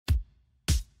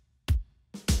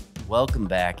Welcome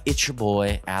back. It's your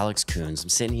boy, Alex Koons. I'm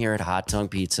sitting here at Hot Tongue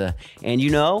Pizza, and you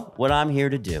know what I'm here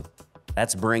to do.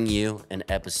 That's bring you an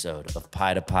episode of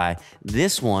Pie to Pie.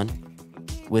 This one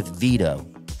with Vito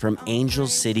from Angel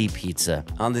City Pizza.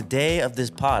 On the day of this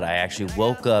pod, I actually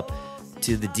woke up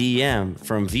to the DM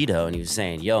from Vito, and he was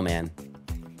saying, yo, man,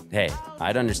 hey,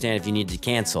 I'd understand if you need to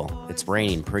cancel. It's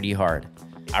raining pretty hard.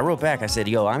 I wrote back, I said,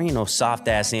 yo, I ain't no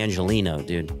soft-ass Angelino,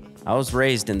 dude. I was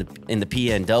raised in the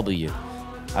PNW.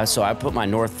 So I put my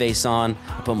North Face on,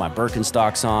 I put my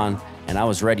Birkenstocks on, and I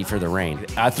was ready for the rain.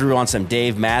 I threw on some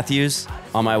Dave Matthews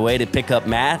on my way to pick up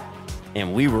Matt,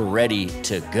 and we were ready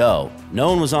to go. No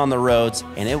one was on the roads,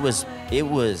 and it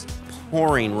was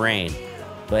pouring rain.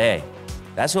 But hey,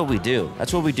 that's what we do.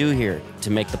 That's what we do here to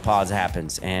make the pods happen.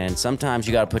 And sometimes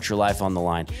you gotta put your life on the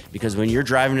line, because when you're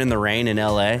driving in the rain in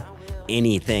LA,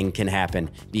 anything can happen,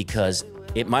 because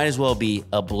it might as well be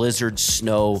a blizzard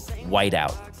snow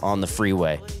whiteout on the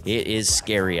freeway. It is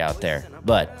scary out there.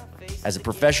 But as a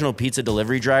professional pizza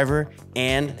delivery driver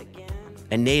and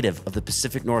a native of the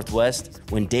Pacific Northwest,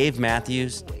 when Dave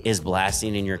Matthews is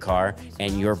blasting in your car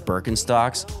and your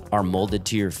Birkenstocks are molded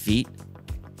to your feet,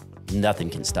 nothing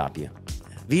can stop you.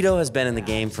 Vito has been in the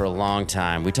game for a long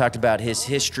time. We talked about his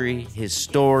history, his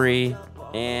story,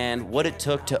 and what it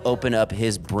took to open up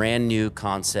his brand new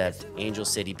concept, Angel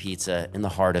City Pizza, in the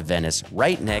heart of Venice,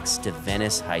 right next to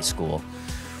Venice High School.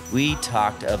 We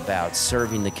talked about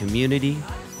serving the community,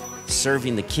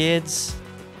 serving the kids,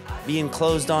 being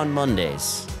closed on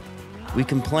Mondays. We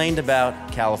complained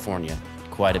about California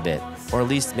quite a bit, or at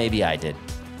least maybe I did.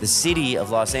 The city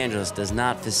of Los Angeles does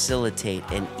not facilitate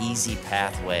an easy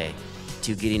pathway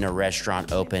to getting a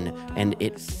restaurant open, and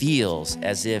it feels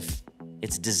as if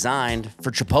it's designed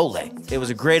for Chipotle. It was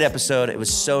a great episode. It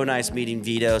was so nice meeting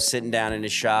Vito, sitting down in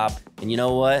his shop. And you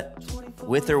know what?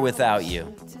 With or without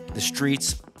you, the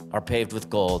streets are paved with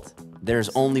gold. There's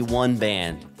only one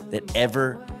band that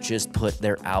ever just put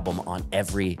their album on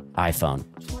every iPhone.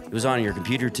 It was on your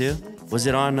computer too? Was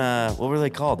it on, what were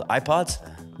they called? iPods?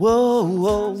 Whoa,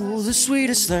 whoa, the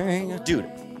sweetest thing. Dude,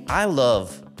 I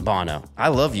love Bono. I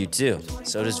love you too.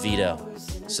 So does Vito.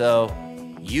 So,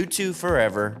 U2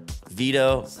 forever.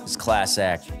 Vito is class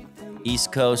act.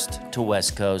 East Coast to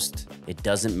West Coast, it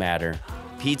doesn't matter.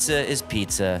 Pizza is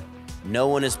pizza. No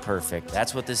one is perfect.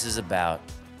 That's what this is about.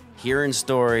 Hearing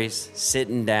stories,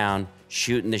 sitting down,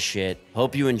 shooting the shit.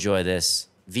 Hope you enjoy this.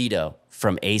 Vito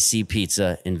from AC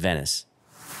Pizza in Venice.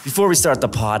 Before we start the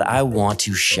pod, I want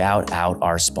to shout out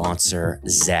our sponsor,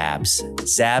 Zabs.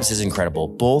 Zabs is incredible.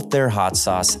 Both their hot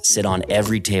sauce sit on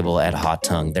every table at Hot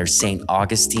Tongue. Their St.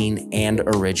 Augustine and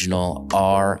original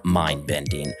are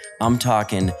mind-bending. I'm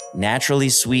talking naturally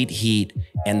sweet heat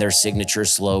and their signature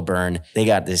slow burn. They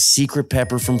got this secret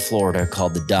pepper from Florida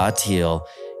called the datil.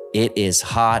 It is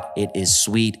hot, it is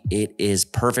sweet, it is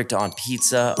perfect on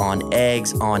pizza, on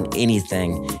eggs, on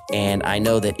anything. And I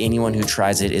know that anyone who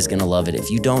tries it is gonna love it. If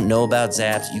you don't know about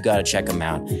Zabs, you gotta check them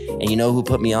out. And you know who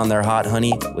put me on their hot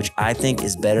honey, which I think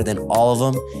is better than all of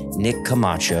them? Nick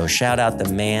Camacho. Shout out the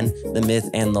man, the myth,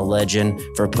 and the legend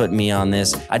for putting me on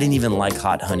this. I didn't even like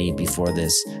hot honey before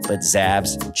this, but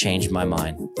Zabs changed my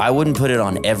mind. I wouldn't put it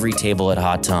on every table at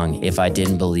Hot Tongue if I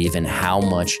didn't believe in how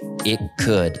much it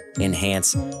could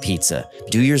enhance pizza.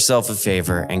 Do yourself a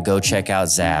favor and go check out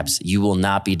Zabs. You will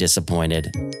not be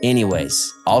disappointed.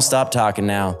 Anyways, I'll stop talking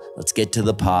now. Let's get to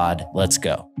the pod. Let's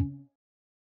go.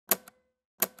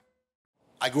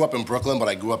 I grew up in Brooklyn, but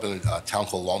I grew up in a town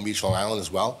called Long Beach, Long Island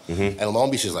as well. And Long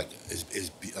Beach is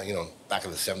you know, back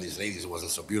in the 70s and 80s, it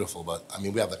wasn't so beautiful, but I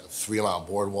mean, we have like a 3-mile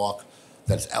boardwalk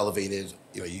that's elevated.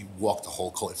 You know, you walk the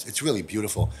whole coast. It's really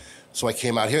beautiful. So I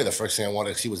came out here, the first thing I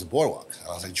wanted to see was the boardwalk. And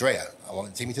I was like, Drea, I want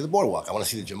to take me to the boardwalk. I want to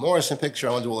see the Jim Morrison picture.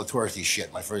 I want to do all the touristy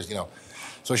shit. My first, you know.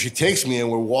 So she takes me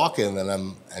and we're walking and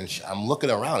I'm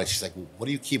looking around and she's like, well, what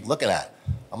do you keep looking at?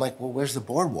 I'm like, well, where's the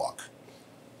boardwalk?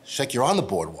 She's like, you're on the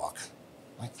boardwalk.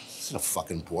 I'm like, this isn't a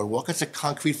fucking boardwalk. It's a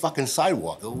concrete fucking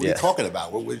sidewalk. What are you talking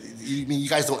about? You mean you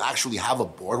guys don't actually have a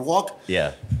boardwalk?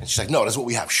 Yeah. And she's like, no, that's what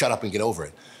we have. Shut up and get over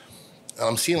it. And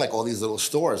I'm seeing like all these little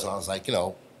stores and I was like, you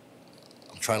know,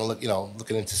 trying to look, you know,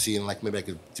 looking into seeing like maybe I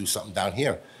could do something down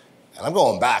here. And I'm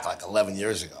going back like 11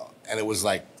 years ago. And it was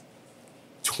like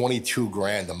 22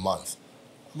 grand a month.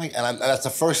 I'm like, and that's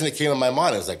the first thing that came to my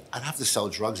mind. I was like, I'd have to sell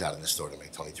drugs out in this store to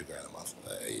make 22 grand a month.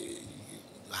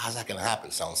 How's that gonna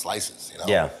happen, selling slices, you know?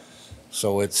 Yeah.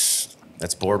 So that's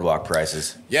boardwalk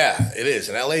prices. Yeah, it is.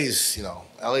 And LA's, you know,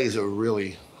 LA's a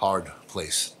really hard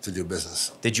place to do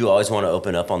business. Did you always want to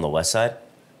open up on the west side?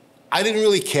 I didn't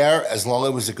really care as long as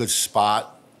it was a good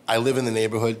spot. I live in the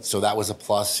neighborhood, so that was a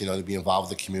plus, you know, to be involved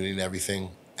with the community and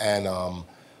everything. And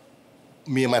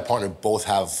me and my partner both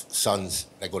have sons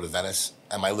that go to Venice,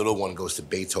 and my little one goes to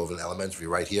Beethoven Elementary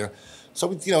right here. So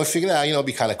we, we figured out, it'd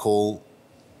be kind of cool.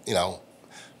 We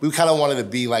kind of wanted to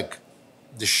be like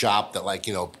the shop that, like,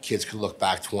 kids could look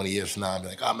back 20 years from now and be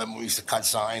like, oh, I remember we used to cut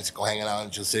signs, go hanging out in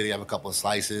Angel City, have a couple of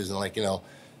slices, and like,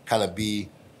 kind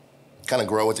of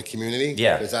grow with the community.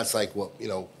 Yeah. Because that's like what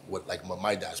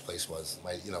my dad's place was.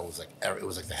 It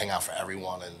was like to hang out for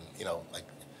everyone, and like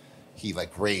he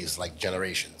like raised like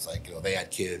generations. Like they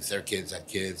had kids, their kids had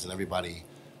kids, and everybody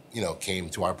came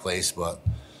to our place. But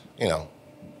anyway,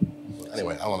 I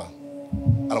don't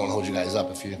want to hold you guys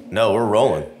up if you. No, we're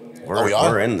rolling. We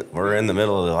are? We're in the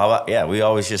middle of. How about, we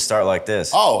always just start like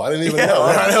this. Oh, I didn't even know.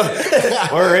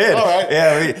 We're in. All right.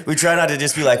 Yeah, we try not to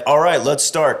just be like, all right, let's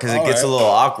start, because it gets a little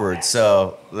awkward.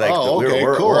 So like,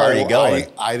 we're cool. already going.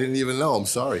 I didn't even know. I'm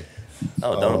sorry.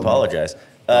 Oh, don't apologize.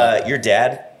 Your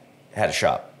dad had a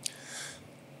shop.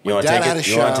 You want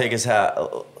to take us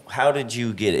how did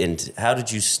you get into? How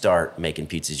did you start making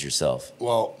pizzas yourself?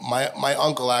 Well, my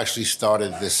uncle actually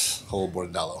started this whole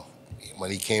bordello. When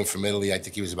he came from Italy, I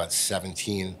think he was about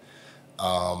 17,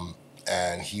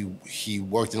 and he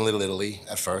worked in Little Italy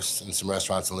at first, in some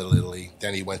restaurants in Little Italy.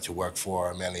 Then he went to work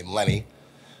for a man named Lenny,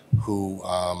 who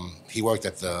he worked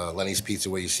at the Lenny's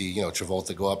Pizza where you see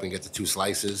Travolta go up and get the 2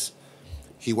 slices.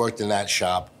 He worked in that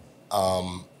shop,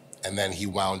 and then he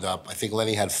wound up. I think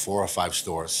Lenny had 4 or 5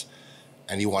 stores,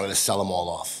 and he wanted to sell them all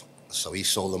off. So he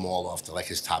sold them all off to like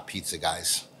his top pizza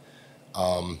guys.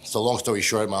 So long story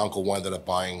short, my uncle ended up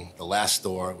buying the last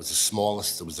store. It was the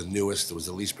smallest, it was the newest, it was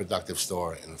the least productive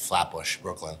store in Flatbush,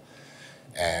 Brooklyn.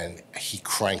 And he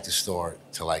cranked the store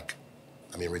to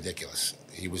ridiculous.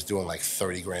 He was doing like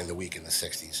 30 grand a week in the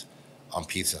 60s on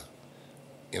pizza,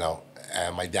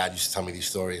 and my dad used to tell me these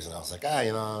stories, and I was like,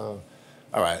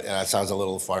 all right, and that sounds a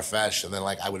little far-fetched. And then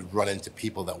I would run into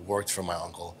people that worked for my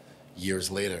uncle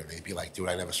years later. They'd be like, dude,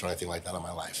 I never saw anything like that in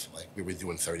my life. Like, we were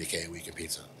doing 30K a week in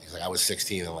pizza. He's like, I was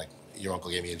 16 and your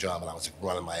uncle gave me a job, and I was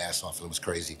running my ass off, and it was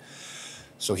crazy.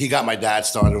 So he got my dad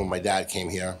started when my dad came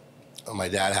here. And my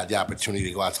dad had the opportunity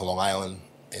to go out to Long Island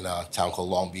in a town called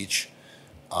Long Beach.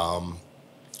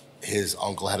 His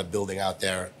uncle had a building out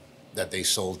there that they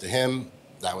sold to him.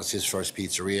 That was his first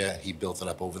pizzeria. He built it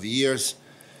up over the years.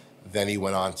 Then he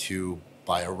went on to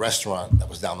buy a restaurant that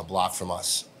was down the block from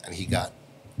us, and he got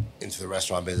into the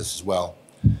restaurant business as well.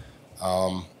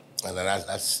 And then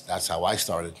that's how I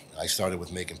started. I started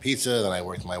with making pizza, then I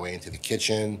worked my way into the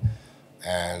kitchen.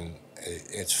 And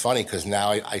it's funny because now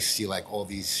I see all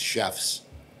these chefs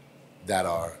that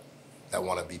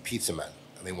want to be pizza men.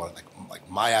 And they want like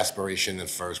my aspiration at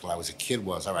first when I was a kid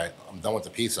was, all right, I'm done with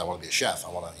the pizza, I want to be a chef. I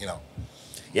want to,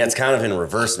 Yeah, it's kind of in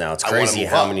reverse now. It's crazy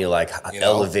how many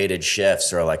elevated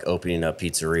chefs are opening up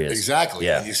pizzerias. Exactly.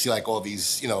 Yeah. And you see all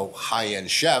these,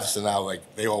 high-end chefs, and now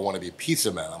they all want to be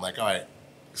pizza men. I'm like, all right.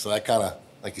 So that kind of,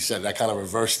 like you said, that kind of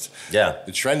reversed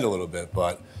the trend a little bit.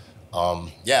 But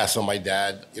so my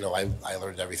dad, I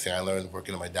learned everything. I learned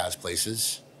working at my dad's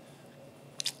places.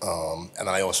 And then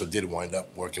I also did wind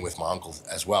up working with my uncle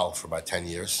as well for about 10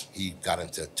 years. He got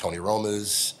into Tony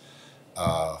Roma's.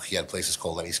 He had places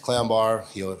called Lenny's Clam Bar.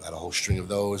 He had a whole string of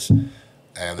those.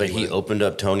 And but he opened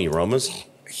up Tony Roma's?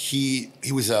 He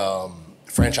was a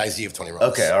franchisee of Tony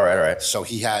Roma's. Okay, all right. So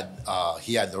he had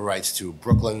the rights to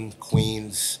Brooklyn,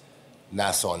 Queens,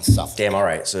 Nassau, and Suffolk. Damn, all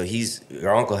right. So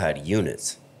your uncle had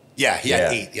units. Yeah, he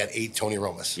had 8. He had 8 Tony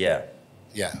Roma's. Yeah.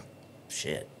 Yeah.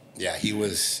 Shit. Yeah,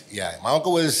 my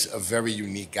uncle was a very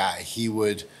unique guy. He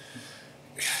would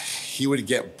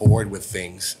get bored with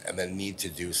things and then need to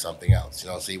do something else.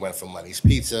 So he went from Lenny's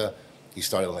Pizza, he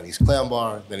started Lenny's Clam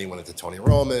Bar, then he went into Tony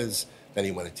Roma's, then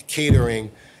he went into catering,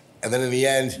 and then in the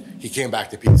end, he came back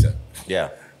to pizza. Yeah.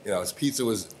 His pizza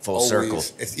was full circle.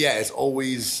 It's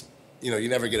always, you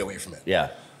never get away from it. Yeah.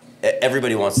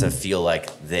 Everybody wants to feel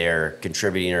like they're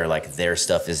contributing or their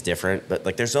stuff is different,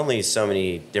 but there's only so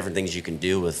many different things you can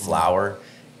do with flour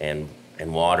and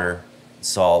water,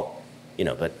 salt.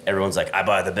 But everyone's like, I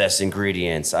buy the best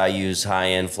ingredients. I use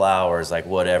high-end flours,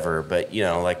 whatever. But,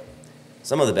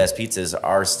 some of the best pizzas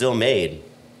are still made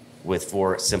with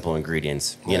 4 simple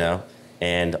ingredients, you know?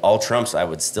 And All Trumps, I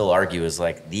would still argue, is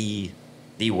the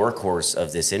workhorse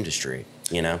of this industry,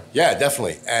 Yeah,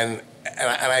 definitely. And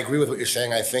I agree with what you're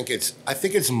saying. I think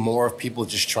it's more of people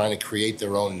just trying to create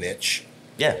their own niche.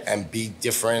 Yeah. And be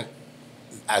different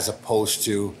as opposed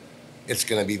to it's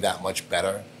going to be that much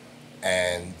better.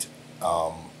 And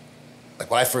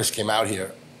when I first came out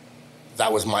here,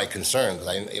 that was my concern because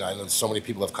I know so many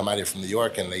people have come out here from New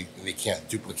York and they can't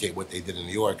duplicate what they did in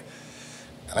New York,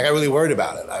 and I got really worried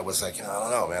about it. I was like, I don't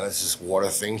know, man, is this water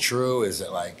thing true? Is it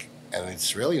and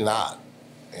it's really not.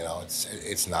 You know,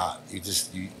 it's not.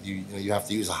 You have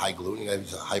to use a high gluten, you got to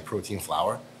use a high protein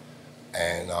flour,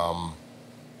 and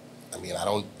I mean, I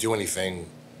don't do anything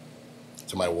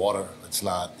to my water. It's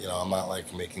not, I'm not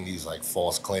like making these like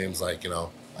false claims, like,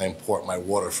 I import my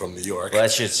water from New York. Well,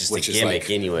 that's just a gimmick,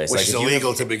 anyways. Which is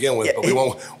illegal to begin with, but we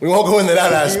won't go into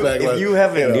that aspect. If you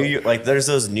have a New York, like there's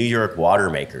those New York water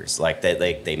makers, like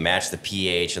they match the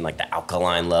pH and like the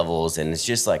alkaline levels, and it's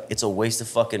just like it's a waste of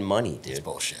fucking money, dude. It's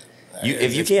bullshit.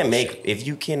 If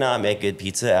you cannot make good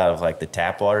pizza out of like the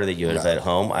tap water that you have at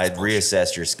home, I'd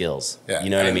reassess your skills. Yeah, you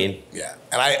know what I mean? Yeah,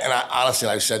 and I honestly,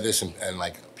 I've said this, and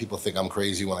like people think I'm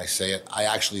crazy when I say it. I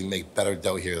actually make better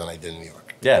dough here than I did in New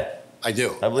York. Yeah, I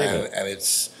do. I believe it. And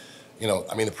it's,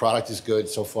 I mean, the product is good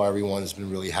so far. Everyone's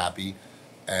been really happy,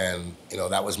 and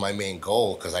that was my main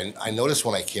goal, because I noticed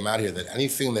when I came out here that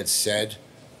anything that said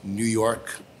New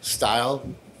York style,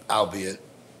 albeit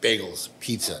bagels,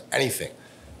 pizza, anything,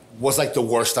 was like the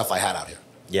worst stuff I had out here.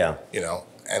 Yeah.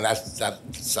 And that's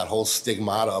that whole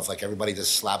stigmata of like everybody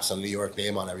just slaps a New York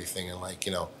name on everything, and like,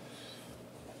 and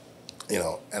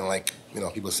like,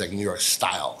 people say New York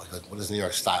style. Like, what is New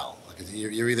York style? Like,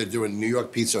 you're either doing New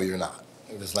York pizza or you're not.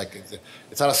 It's like,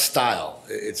 it's not a style.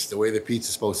 It's the way the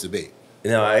pizza's supposed to be.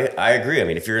 No, I agree. I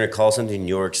mean, if you're going to call something New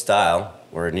York style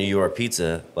or a New York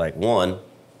pizza, like one,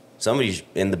 somebody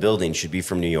in the building should be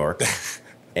from New York.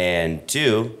 And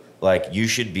two, like you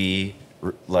should be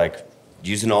like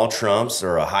using all trumps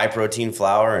or a high protein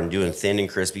flour and doing thin and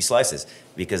crispy slices,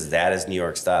 because that is New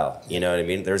York style. You know what I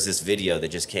mean? There's this video that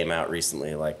just came out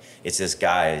recently. Like it's this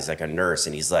guy, he's like a nurse,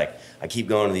 and he's like, I keep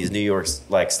going to these New York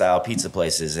like style pizza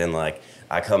places, and like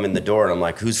I come in the door and I'm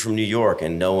like, who's from New York?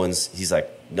 And he's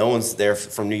like, no one's there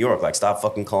from New York. Like, stop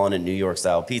fucking calling it New York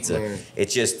style pizza.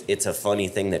 It's a funny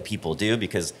thing that people do,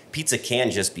 because pizza can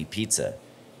just be pizza,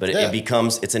 but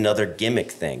it's another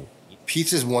gimmick thing.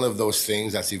 Pizza is one of those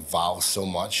things that's evolved so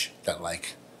much that,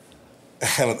 like,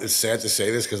 it's sad to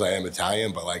say this because I am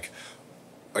Italian, but like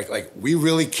we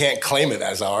really can't claim it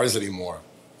as ours anymore.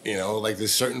 Like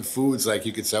there's certain foods like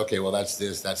you could say, okay, well that's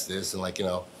this, and like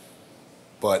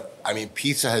but I mean,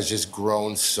 pizza has just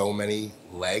grown so many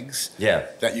legs. Yeah.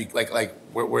 That you like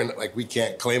we're like we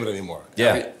can't claim it anymore.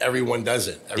 Yeah. Everyone does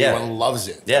it. Everyone loves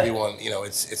it. Yeah. Everyone,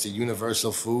 it's a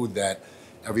universal food that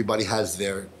everybody has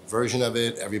their version of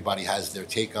it. Everybody has their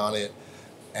take on it,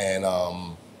 and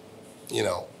I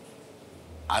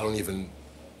don't even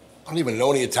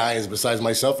know any Italians besides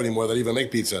myself anymore that even make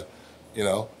pizza,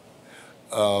 But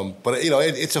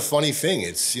it's a funny thing.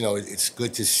 It's it's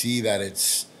good to see that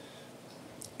it's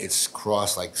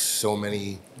crossed like so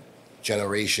many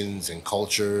generations and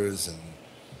cultures, and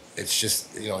it's just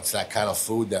it's that kind of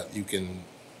food that you can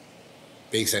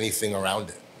base anything around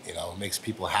it. It makes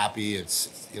people happy.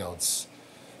 It's your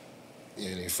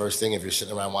first thing if you're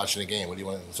sitting around watching a game. What do you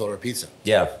want? Let's order a pizza.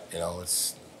 Yeah.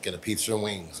 Let's get a pizza and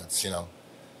wings. That's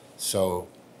So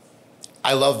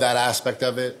I love that aspect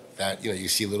of it. That you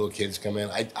see little kids come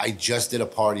in. I just did a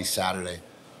party Saturday.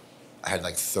 I had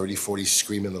like 30, 40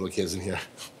 screaming little kids in here.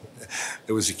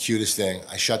 It was the cutest thing.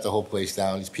 I shut the whole place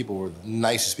down. These people were the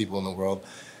nicest people in the world.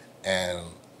 And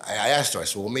I asked her, I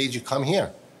said, what made you come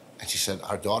here? And she said,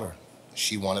 our daughter.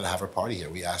 She wanted to have her party here.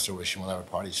 We asked her where she wanted to have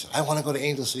her party. She said, I want to go to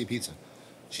Angel City Pizza.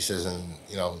 She says, and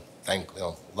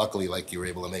luckily, like you were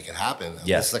able to make it happen. And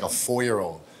it's like a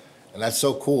 4-year-old. And that's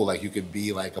so cool. Like you could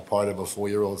be like a part of a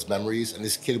 4-year-old's memories. And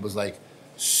this kid was like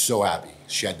so happy.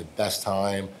 She had the best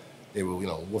time. They were,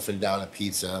 woofing down a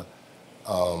pizza.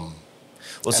 Well,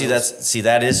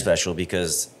 that is special,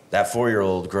 because that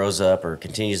 4-year-old grows up or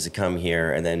continues to come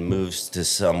here and then moves to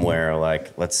somewhere,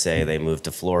 like, let's say they move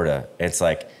to Florida. It's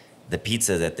like the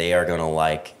pizza that they are going to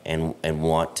like and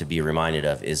want to be reminded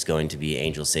of is going to be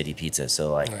Angel City Pizza.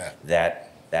 So like that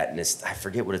I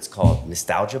forget what it's called,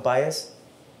 nostalgia bias.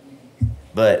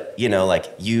 But,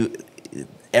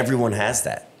 everyone has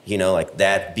that, like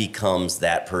that becomes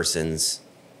that person's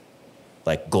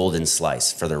like golden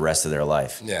slice for the rest of their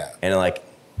life. Yeah. And like,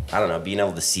 I don't know, being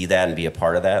able to see that and be a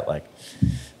part of that, like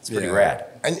it's pretty rad.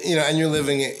 And, and you're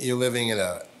living in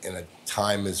a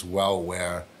time as well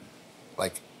where,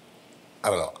 like, I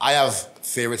don't know, I have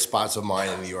favorite spots of mine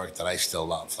in New York that I still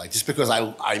love. Like, just because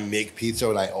I make pizza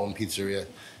and I own pizzeria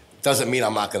doesn't mean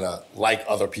I'm not gonna like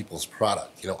other people's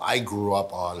product. I grew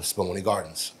up on Spumoni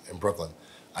Gardens in Brooklyn.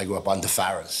 I grew up on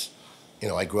DeFara's.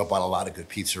 I grew up on a lot of good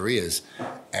pizzerias,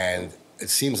 and it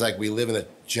seems like we live in a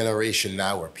generation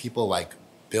now where people like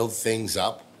build things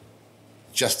up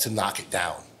just to knock it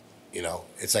down.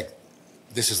 It's like,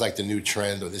 this is like the new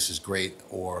trend, or this is great,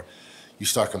 or you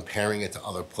start comparing it to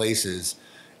other places,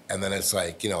 and then it's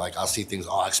like, like I'll see things,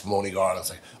 like Spumoni Gardens,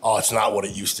 like, oh, it's not what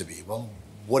it used to be. Well,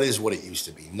 what is what it used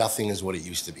to be? Nothing is what it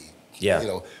used to be. Yeah. You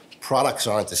know, products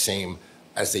aren't the same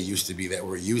as they used to be that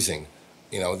we're using.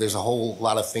 You know, there's a whole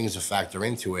lot of things to factor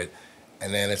into it.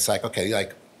 And then it's like, okay,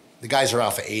 like the guy's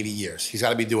around for 80 years. He's got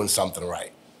to be doing something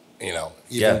right. You know,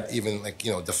 even like,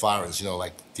 you know, DeFarens, you know,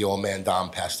 like the old man Dom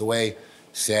passed away.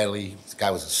 Sadly, this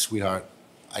guy was a sweetheart.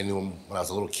 I knew him when I was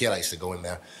a little kid. I used to go in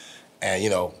there. And, you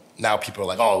know, now people are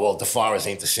like, oh, well, DeFarens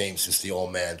ain't the same since the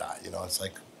old man died. You know, it's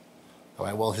like, all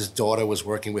right, well, his daughter was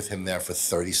working with him there for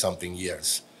 30-something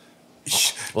years.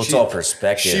 Well, it's all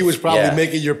perspective. She was probably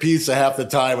making your pizza half the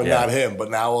time and not him. But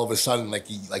now all of a sudden, like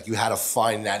you had to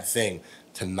find that thing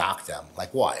to knock them.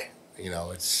 Like, why? You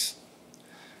know, it's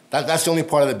that's the only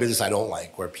part of the business I don't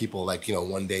like, where people like, you know,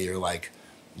 one day you're like,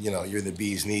 you know, you're the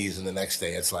bee's knees, and the next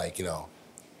day it's like, you know,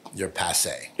 you're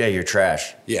passé. Yeah, you're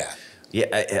trash. Yeah.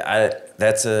 Yeah,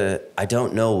 I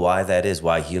don't know why that is,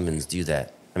 why humans do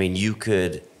that. I mean, you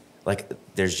could, like,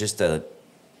 there's just a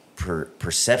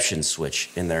perception switch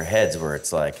in their heads where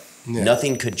it's like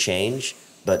nothing could change,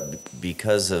 but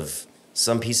because of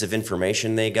some piece of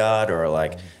information they got, or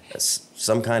like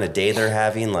some kind of day they're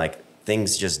having, like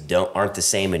things just aren't the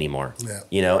same anymore. Yeah.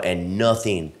 You know, and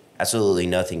absolutely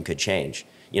nothing could change.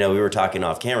 You know, we were talking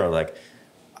off camera, like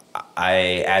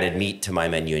I added meat to my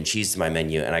menu and cheese to my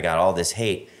menu, and I got all this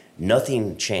hate.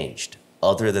 Nothing changed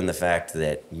other than the fact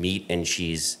that meat and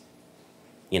cheese,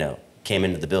 you know, came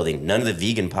into the building. None of the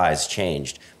vegan pies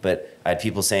changed, but I had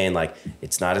people saying like,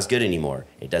 it's not as good anymore.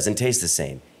 It doesn't taste the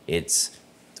same. It's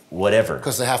whatever.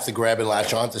 Because they have to grab and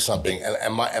latch onto something.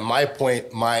 And my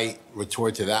point, my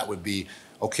retort to that would be,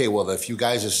 okay, well, if you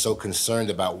guys are so concerned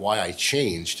about why I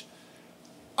changed,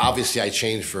 obviously I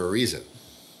changed for a reason,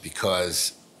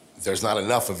 because there's not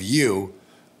enough of you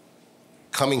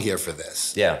coming here for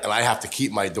this. Yeah. And I have to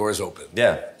keep my doors open.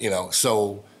 Yeah. You know,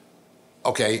 so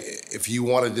okay, if you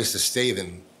wanted this to stay,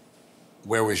 then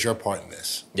where was your part in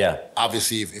this? Yeah.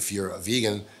 Obviously, if you're a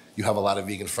vegan, you have a lot of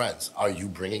vegan friends. Are you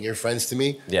bringing your friends to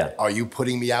me? Yeah. Are you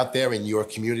putting me out there in your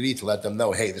community to let them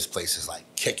know, hey, this place is like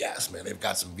kick-ass, man. They've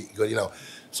got some good, you know.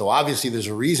 So obviously there's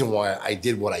a reason why I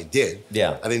did what I did.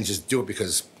 Yeah. I didn't just do it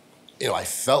because, you know, I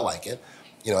felt like it.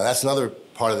 You know, that's another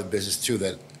part of the business too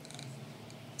that,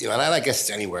 you know, and I guess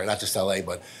it's anywhere, not just LA,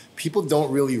 but people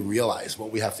don't really realize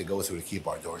what we have to go through to keep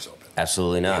our doors open.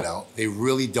 Absolutely not. You know, they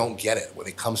really don't get it when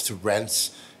it comes to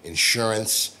rents,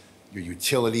 insurance, your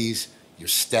utilities, your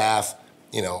staff,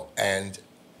 you know, and,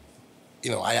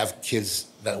 you know, I have kids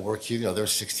that work here, you know, they're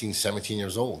 16, 17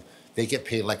 years old. They get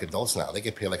paid like adults now. They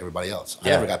get paid like everybody else. Yeah.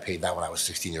 I never got paid that when I was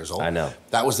 16 years old. I know.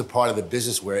 That was the part of the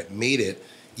business where it made it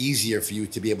easier for you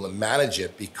to be able to manage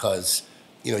it, because,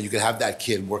 you know, you could have that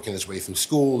kid working his way through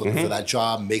school, looking for that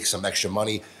job, make some extra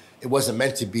money. It wasn't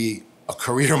meant to be a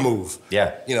career move.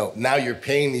 Yeah. You know, now you're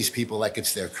paying these people like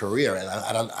it's their career, and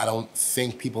I don't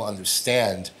think people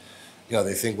understand. You know,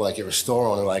 they think, well, like you're a store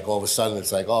owner, like all of a sudden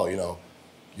it's like, oh, you know,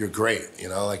 you're great. You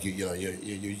know, like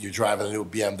you're driving a new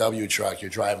BMW truck. You're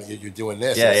doing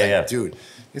this. Yeah, it's yeah, like, dude,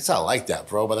 it's not like that,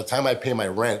 bro. By the time I pay my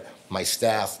rent, my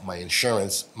staff, my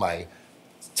insurance,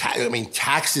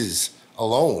 taxes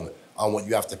alone on what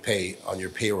you have to pay on your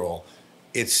payroll,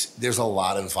 there's a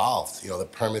lot involved. You know, the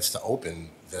permits to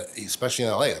open, especially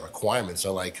in LA, the requirements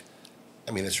are like,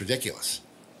 I mean, it's ridiculous.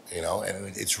 You know,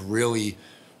 and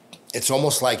it's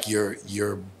almost like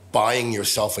you're buying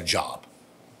yourself a job.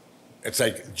 It's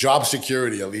like job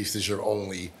security, at least, is your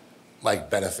only like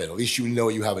benefit. At least you know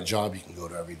you have a job you can go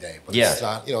to every day. But it's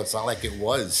not, you know, it's not like it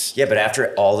was. Yeah, but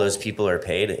after all those people are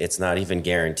paid, it's not even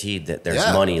guaranteed that there's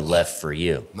money left for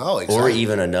you. No, exactly. Or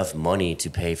even enough money to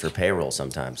pay for payroll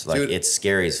sometimes. Like, dude, it's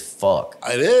scary as fuck.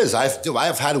 It is.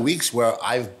 I've had weeks where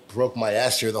I've broke my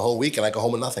ass here the whole week and I go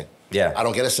home with nothing. Yeah. I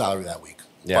don't get a salary that week.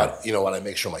 Yeah. But you know what? I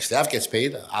make sure my staff gets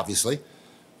paid, obviously.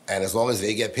 And as long as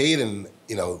they get paid and,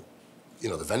 you know,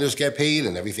 the vendors get paid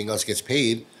and everything else gets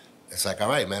paid, it's like, all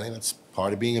right, man, that's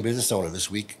part of being a business owner.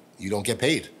 This week, you don't get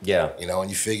paid. Yeah. You know, and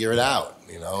you figure it out,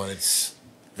 you know, and it's...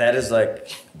 That is like,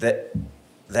 that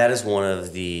is one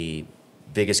of the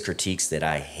biggest critiques that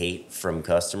I hate from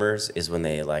customers, is when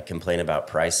they like complain about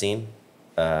pricing.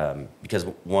 Because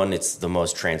one, it's the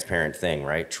most transparent thing,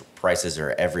 right? Prices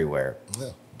are everywhere. Yeah.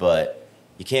 But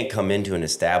you can't come into an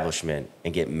establishment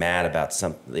and get mad about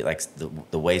something like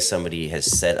the way somebody has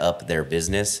set up their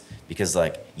business, because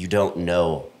like you don't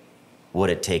know what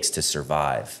it takes to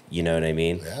survive. You know what I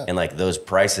mean? Yeah. And like those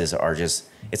prices are just,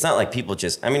 it's not like people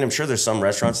just, I mean, I'm sure there's some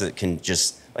restaurants that can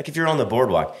just, like if you're on the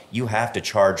boardwalk, you have to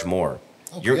charge more.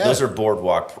 Okay, those are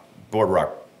boardwalk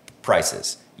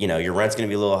prices. You know, your rent's gonna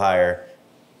be a little higher.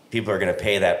 People are gonna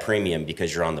pay that premium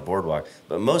because you're on the boardwalk.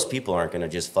 But most people aren't gonna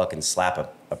just fucking slap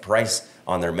a price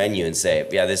on their menu and say,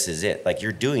 yeah, this is it. Like,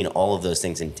 you're doing all of those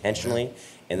things intentionally,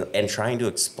 and trying to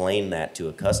explain that to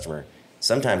a customer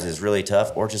sometimes is really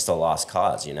tough, or just a lost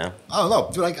cause, you know? I don't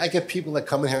know. Dude, I get people that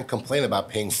come in here and complain about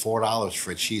paying $4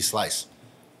 for a cheese slice.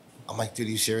 I'm like, dude,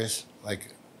 are you serious?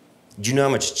 Like, do you know how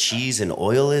much cheese and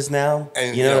oil is now?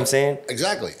 And, you know what I'm saying?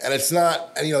 Exactly. And it's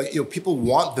not, and you know, people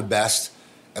want the best,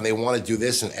 and they want to do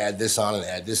this and add this on and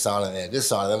add this on and add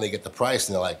this on, and then they get the price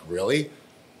and they're like, really?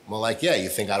 Well, like, yeah, you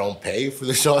think I don't pay for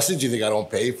the sausage? You think I don't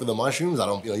pay for the mushrooms? I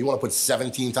don't, you want to put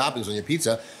 17 toppings on your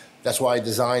pizza. That's why I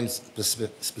designed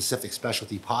specific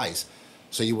specialty pies.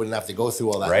 So you wouldn't have to go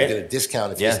through all that and get a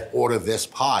discount if you just order this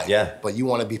pie. Yeah. But you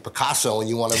want to be Picasso and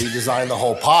you want to redesign the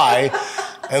whole pie.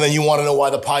 And then you want to know why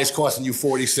the pie's costing you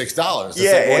 $46. It's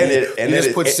you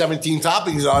just put 17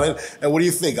 toppings on it, and what do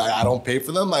you think? I don't pay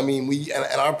for them? I mean,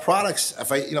 and our products,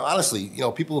 honestly,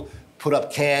 people put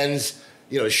up cans,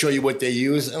 to show you what they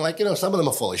use, and some of them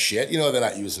are full of shit. They're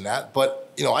not using that,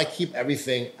 but I keep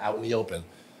everything out in the open.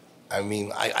 I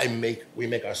mean, we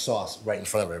make our sauce right in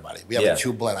front of everybody. We have a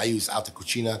 2-blend. I use Alta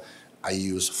Cucina. I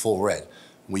use full red.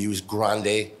 We use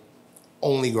grande.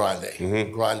 Only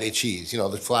grande, grande cheese,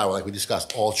 the flour like we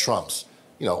discussed, all trumps,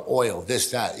 oil,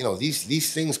 this, that,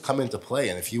 these things come into play.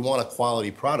 And if you want a quality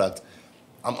product,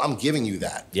 I'm giving you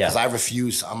that. Because I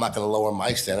refuse, I'm not going to lower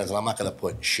my standards and I'm not going to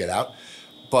put shit out.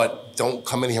 But don't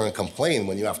come in here and complain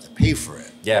when you have to pay for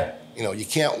it. Yeah. You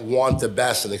can't want the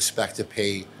best and expect to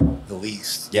pay the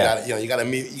least. Yeah. You gotta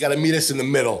meet us in the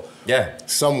middle. Yeah.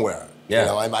 Somewhere.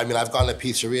 Yeah. I mean, I've gone to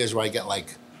pizzerias where I get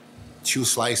 2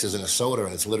 slices and a soda,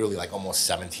 and it's literally almost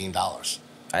 $17.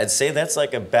 I'd say that's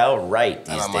about right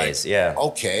these days.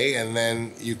 Okay, and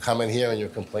then you come in here and you're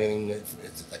complaining it's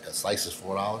like a slice is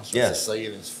 $4. Yeah.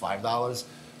 Sicilian is $5.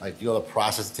 The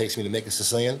process it takes me to make a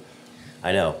Sicilian.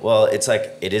 I know. Well, it's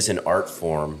it is an art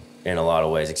form in a lot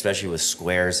of ways, especially with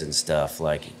squares and stuff.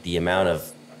 The amount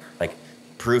of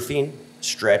proofing,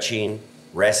 stretching,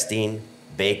 resting,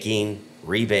 baking,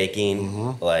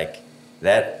 rebaking,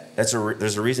 there's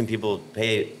a reason people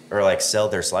pay or sell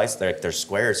their slices, their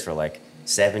squares for $7,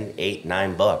 $8,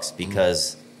 $9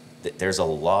 because there's a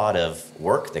lot of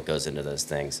work that goes into those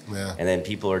things. Yeah. And then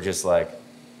people are just why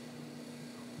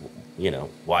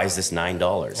is this $9?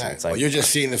 Yeah. It's you're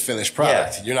just seeing the finished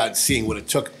product. Yeah. You're not seeing what it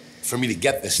took for me to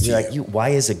get this to you. Why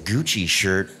is a Gucci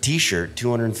t-shirt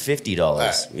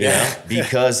 $250? You know?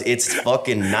 Because it's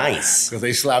fucking nice. Because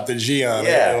they slapped a G on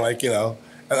it.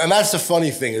 And and that's the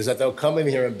funny thing is that they'll come in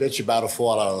here and bitch about a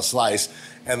 $4 slice,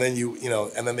 and then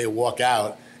and then they walk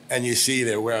out and you see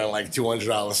they're wearing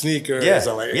 $200 sneakers.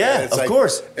 Yeah, of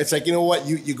course. It's you know what?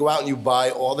 You go out and you buy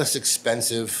all this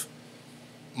expensive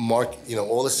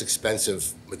all this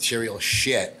expensive material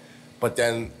shit, but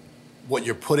then what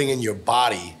you're putting in your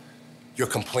body, you're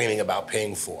complaining about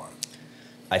paying for.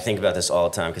 I think about this all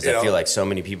the time because I feel like so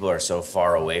many people are so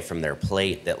far away from their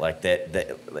plate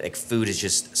that food is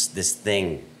just this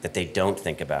thing that they don't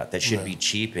think about that should be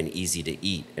cheap and easy to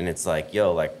eat. And it's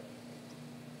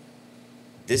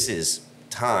this is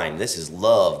time, this is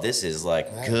love, this is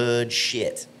good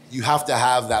shit. You have to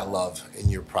have that love in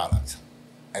your product.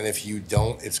 And if you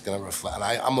don't, it's gonna reflect. And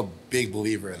I'm a big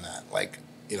believer in that.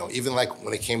 Even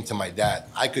when it came to my dad,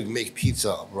 I could make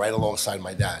pizza right alongside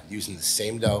my dad using the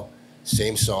same dough,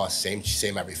 same sauce,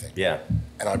 same everything. Yeah.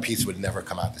 And our pizza would never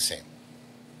come out the same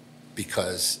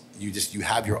because you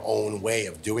have your own way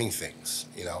of doing things,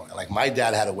 And my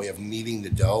dad had a way of kneading the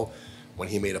dough when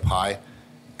he made a pie,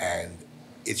 and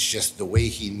it's just the way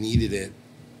he kneaded it.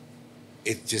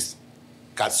 It just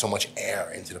got so much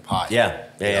air into the pie. Yeah.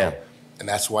 Yeah. And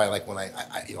that's why when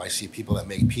I see people that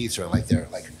make pizza and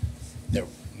they're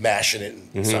mashing it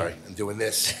and sorry, I'm doing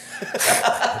this.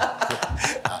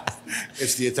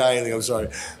 It's the Italian thing, I'm sorry.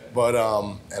 But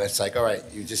and it's all right,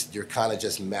 you're kind of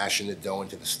just mashing the dough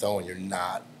into the stone. You're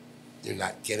not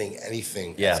getting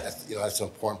anything. Yeah. That's an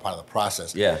important part of the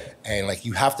process. Yeah. And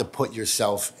you have to put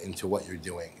yourself into what you're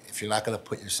doing. If you're not gonna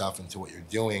put yourself into what you're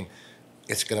doing,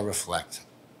 it's gonna reflect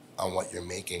on what you're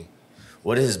making.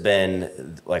 What has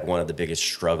been one of the biggest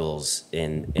struggles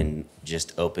in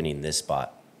just opening this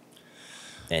spot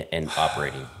and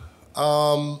operating?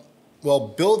 Well,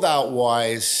 build out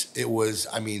wise, it was,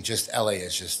 just LA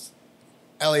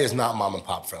is not mom and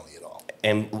pop friendly at all.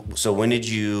 And so when did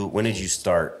you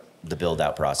start the build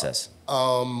out process?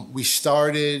 We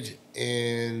signed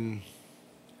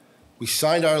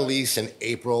our lease in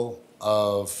April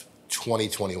of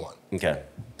 2021. Okay.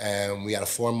 And we had a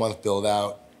 4-month build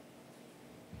out.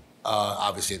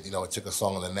 Obviously, it took us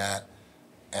longer than that.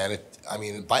 And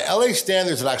by LA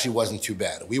standards, it actually wasn't too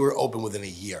bad. We were open within a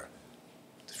year.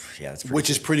 Yeah, that's which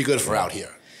is pretty good for out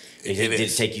here. Did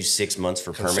it take you 6 months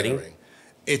for permitting?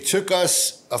 It took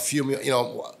us a few,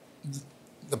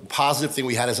 the positive thing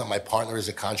we had is that my partner is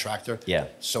a contractor. Yeah.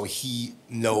 So he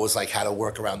knows like how to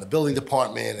work around the building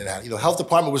department and how, health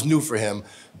department was new for him,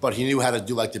 but he knew how to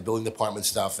do like the building department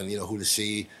stuff and, who to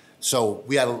see. So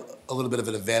we had a little bit of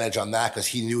an advantage on that because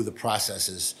he knew the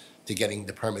processes to getting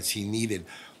the permits he needed.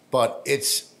 But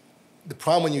it's the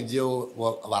problem when you deal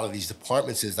with a lot of these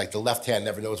departments is like the left hand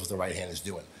never knows what the right hand is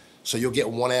doing. So you'll get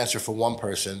one answer for one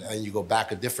person and then you go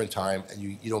back a different time and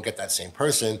you don't get that same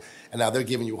person. And now they're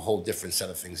giving you a whole different set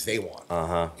of things they want,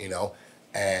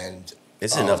 and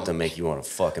it's enough to make you want to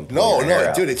fucking pull your hair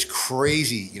out. Dude, it's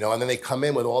crazy, and then they come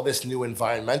in with all this new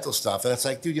environmental stuff. And it's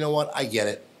like, dude, you know what? I get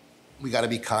it. We got to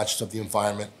be conscious of the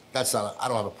environment. I don't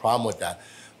have a problem with that.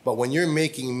 But when you're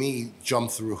making me jump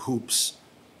through hoops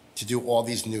to do all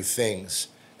these new things,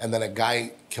 and then a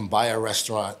guy can buy a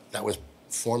restaurant that was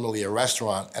formerly a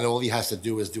restaurant, and all he has to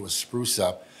do is do a spruce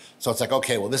up. So it's like,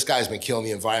 okay, well, this guy's been killing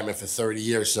the environment for 30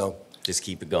 years, so just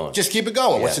keep it going. Just keep it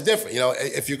going. Yeah. What's the difference?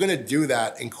 If you're going to do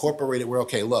that, incorporate it where,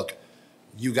 okay, look,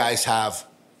 you guys have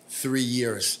 3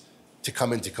 years to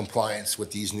come into compliance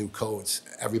with these new codes.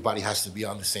 Everybody has to be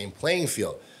on the same playing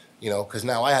field, because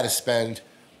now I had to spend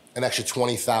an extra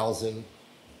 $20,000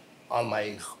 on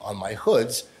my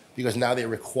hoods because now they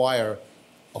require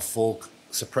a full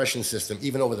suppression system,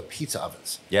 even over the pizza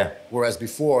ovens. Yeah. Whereas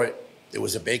before, it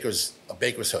was a baker's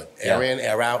hood. Air in,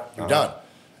 air out, you're done.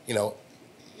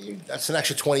 That's an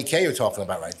extra $20K you're talking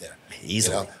about right there.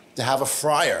 Easily. To have a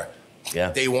fryer.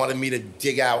 Yeah. They wanted me to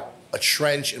dig out a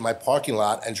trench in my parking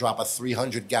lot and drop a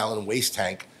 300-gallon waste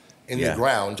tank in the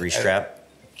ground. Restrap.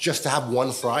 Just to have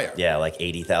one fryer. Yeah, like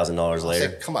 $80,000 later.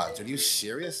 Like, come on, dude, are you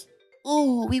serious?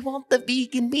 Ooh, we want the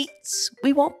vegan meats.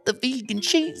 We want the vegan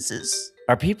cheeses.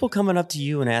 Are people coming up to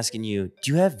you and asking you,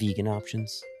 do you have vegan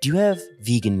options? Do you have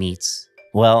vegan meats?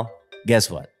 Well,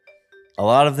 guess what? A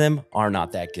lot of them are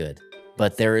not that good.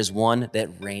 But there is one that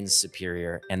reigns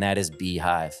superior, and that is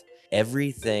Beehive.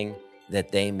 Everything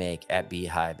that they make at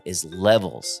Beehive is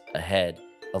levels ahead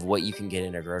of what you can get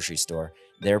in a grocery store.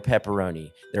 Their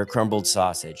pepperoni, their crumbled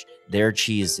sausage, their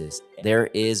cheeses. There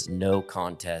is no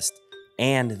contest.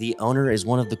 And the owner is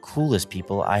one of the coolest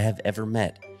people I have ever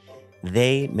met.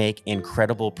 They make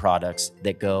incredible products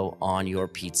that go on your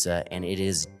pizza, and it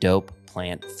is dope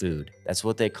plant food. That's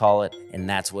what they call it, and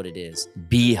that's what it is.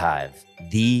 Beehive,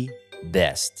 the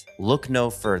best. Look no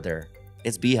further.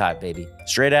 It's Beehive, baby.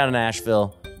 Straight out of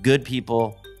Nashville. Good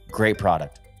people, great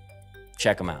product.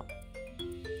 Check them out.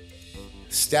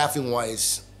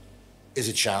 Staffing-wise is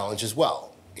a challenge as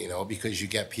well, because you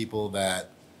get people that,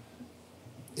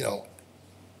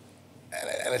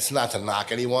 and it's not to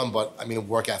knock anyone, but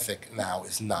work ethic now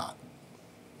is not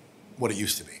what it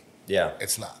used to be. Yeah.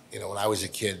 It's not. When I was a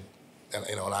kid and,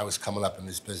 when I was coming up in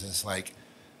this business, like,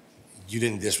 you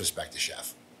didn't disrespect the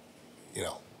chef.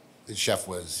 The chef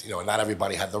was, not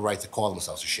everybody had the right to call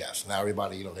themselves a chef. Now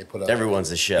everybody, they put a... Everyone's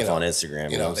a chef on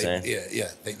Instagram, you know what I'm saying? Yeah.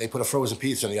 They put a frozen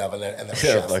pizza in the oven and they're a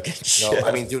chef. Fucking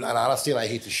chef. Dude, and honestly, and I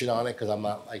hate to shit on it because I'm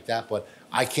not like that, but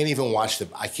I can't even watch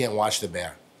the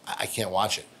bear. I can't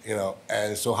watch it,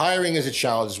 And so hiring is a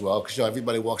challenge as well because,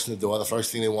 everybody walks in the door. The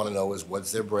first thing they want to know is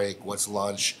what's their break, what's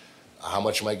lunch, how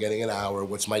much am I getting an hour,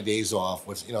 what's my days off,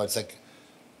 it's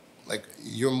like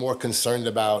you're more concerned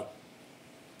about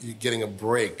you getting a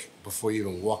break before you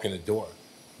even walk in the door,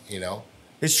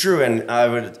 It's true, and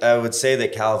I would say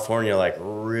that California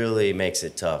really makes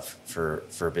it tough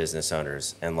for business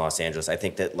owners in Los Angeles. I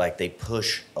think that they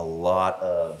push a lot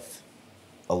of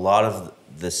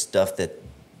the stuff that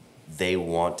they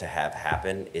want to have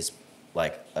happen is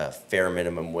like a fair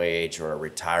minimum wage or a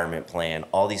retirement plan.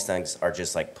 All these things are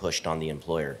just pushed on the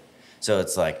employer. So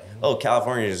it's like, oh,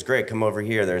 California is great. Come over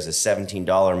here. There's a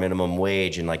 $17 minimum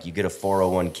wage, and you get a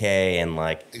 401k, and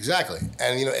exactly.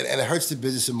 And and it hurts the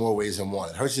business in more ways than one.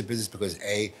 It hurts the business because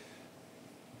obviously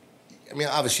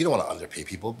you don't want to underpay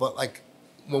people, but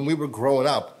when we were growing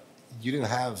up, you didn't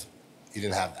have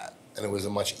that, and it was a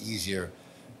much easier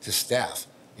to staff.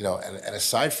 And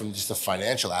aside from just the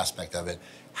financial aspect of it,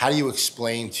 how do you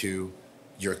explain to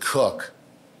your cook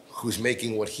who's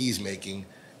making what he's making,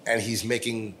 and he's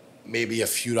making maybe a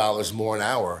few dollars more an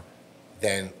hour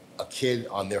than a kid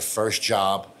on their first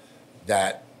job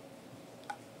that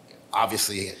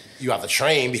obviously you have to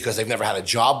train because they've never had a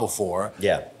job before.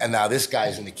 Yeah. And now this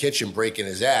guy's in the kitchen breaking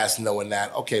his ass knowing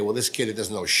that, okay, well, this kid that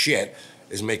doesn't know shit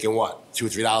is making what, $2 or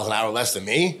 $3 an hour less than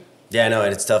me? Yeah, no,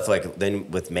 and it's tough.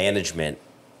 Then with management,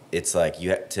 it's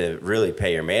you have to really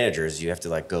pay your managers. You have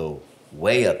to go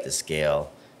way up the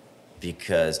scale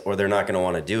or they're not going to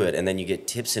want to do it. And then you get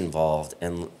tips involved,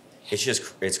 and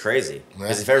it's crazy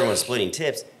because if everyone's splitting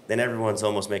tips, then everyone's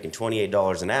almost making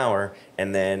 $28 an hour.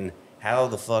 And then how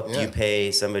the fuck do you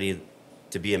pay somebody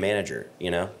to be a manager,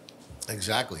 you know?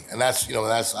 Exactly. And that's,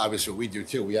 that's obviously what we do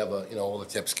too. We have all the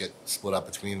tips get split up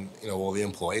between, all the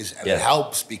employees, and it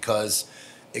helps because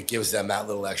it gives them that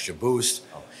little extra boost.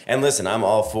 And listen, I'm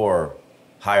all for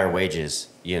higher wages,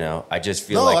 I just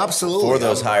feel like absolutely. For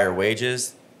those higher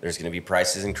wages, there's going to be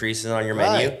prices increases on your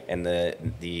menu, and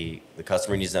the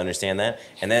customer needs to understand that.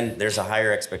 And then there's a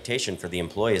higher expectation for the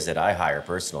employees that I hire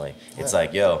personally. It's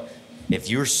like, yo, if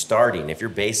your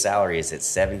base salary is at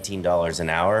 $17 an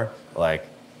hour, like,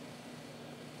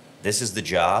 this is the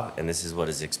job and this is what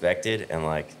is expected, and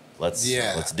like, let's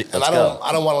go.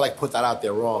 I don't want to like put that out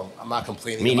there wrong. I'm not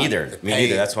complaining. Me neither.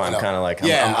 That's why I'm kind of like,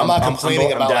 I'm not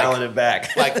complaining about dialing it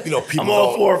back. Like, people. I'm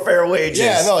all for fair wages.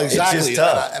 Yeah, no, exactly. It's just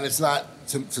tough. And it's not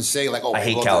to say like, oh, I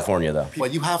hate California though.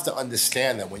 But you have to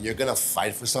understand that when you're gonna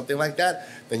fight for something like that,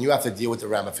 then you have to deal with the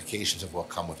ramifications of what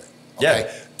come with it. Okay?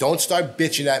 Yeah. Don't start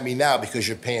bitching at me now because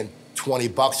you're paying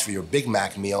 $20 for your Big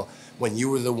Mac meal when you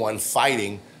were the one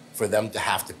fighting for them to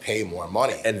have to pay more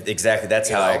money. And exactly, that's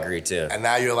how I agree too. And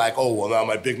now you're like, oh, well, now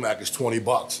my Big Mac is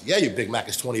 $20. Yeah, your Big Mac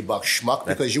is $20, schmuck,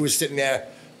 because you were sitting there,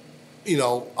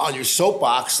 on your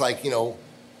soapbox, like, and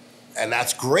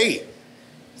that's great.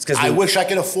 I wish I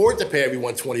could afford to pay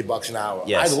everyone $20 an hour.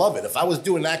 Yes. I'd love it. If I was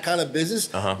doing that kind of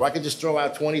business, where I could just throw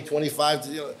out 20,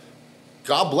 25,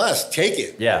 God bless, take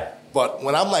it. Yeah. But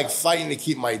when I'm like fighting to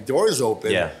keep my doors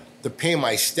open, to pay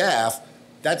my staff,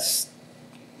 that's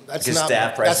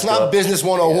not business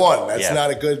 101. That's not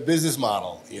a good business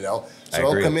model, So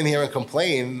don't come in here and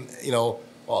complain,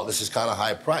 oh, this is kind of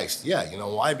high priced. Yeah, you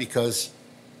know why? Because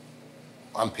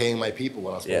I'm paying my people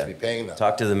what I'm supposed to be paying them.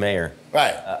 Talk to the mayor.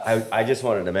 Right. I just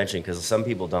wanted to mention, because some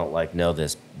people don't know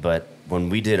this, but when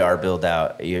we did our build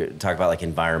out, you talk about like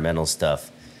environmental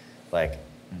stuff, like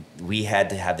we had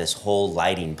to have this whole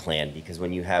lighting plan, because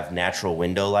when you have natural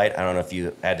window light, I don't know if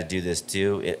you had to do this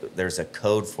too, there's a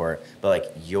code for it, but like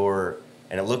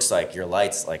and it looks like your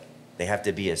lights, like they have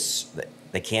to be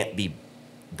they can't be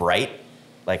bright,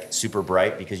 like super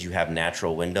bright, because you have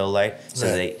natural window light.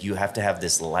 So you have to have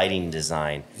this lighting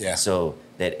design so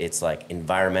that it's like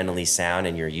environmentally sound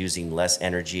and you're using less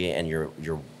energy, and your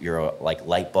like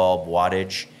light bulb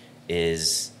wattage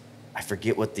is, I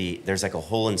forget what there's like a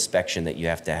whole inspection that you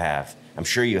have to have. I'm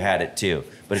sure you had it too,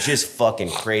 but it's just fucking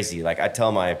crazy. Like I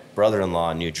tell my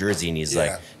brother-in-law in New Jersey, and he's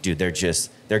like, dude,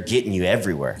 they're getting you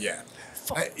everywhere. Yeah.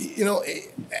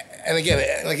 And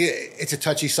again, like it's a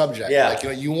touchy subject. Yeah.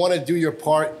 Like, you want to do your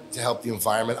part to help the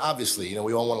environment. Obviously,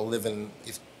 we all want to live in,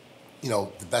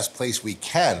 the best place we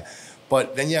can.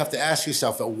 But then you have to ask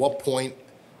yourself, at what point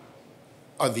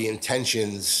are the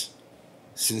intentions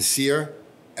sincere?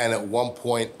 And at one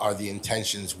point are the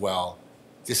intentions, well,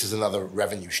 this is another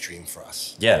revenue stream for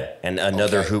us. Yeah, and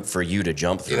another hoop for you to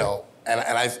jump through. And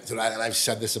I've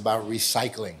said this about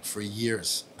recycling for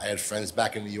years. I had friends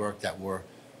back in New York that were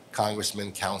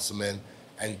congressmen, councilmen,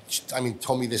 and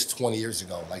told me this 20 years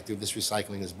ago. Like, dude, this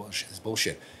recycling is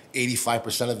bullshit.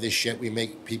 85% of this shit we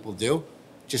make people do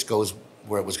just goes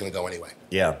where it was going to go anyway.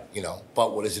 Yeah.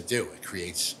 But what does it do? It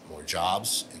creates more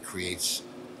jobs.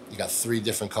 You got 3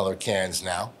 different colored cans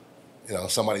now.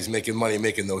 Somebody's making money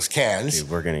making those cans. Dude,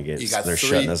 we're going to they're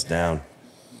shutting us down.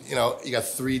 You got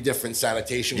 3 different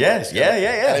sanitation. Yeah.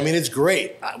 And it's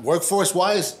great.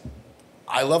 Workforce-wise,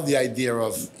 I love the idea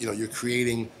of, you're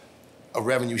creating a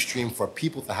revenue stream for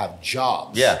people to have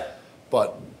jobs. Yeah.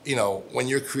 But, when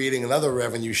you're creating another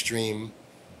revenue stream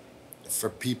for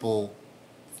people,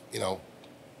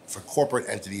 for corporate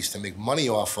entities to make money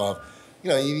off of,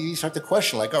 you start to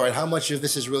question, like, all right, how much of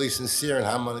this is really sincere, and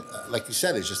how much, like you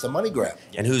said, is just a money grab?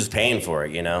 And who's paying for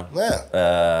it,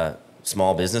 Yeah.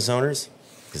 Small business owners?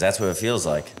 Because that's what it feels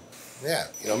like. Yeah.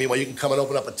 Meanwhile, you can come and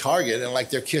open up a Target, and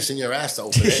like they're kissing your ass to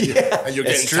open it. And you're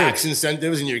getting tax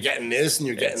incentives, and you're getting this, and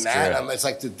you're getting that. It's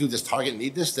like, dude, does Target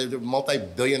need this? They're a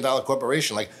multi-billion-dollar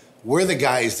corporation. Like, we're the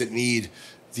guys that need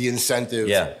the incentive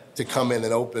to come in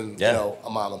and open, a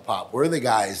mom and pop. We're the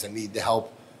guys that need the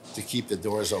help to keep the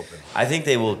doors open. I think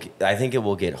it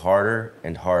will get harder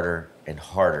and harder and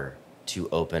harder to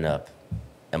open up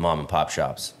mom and pop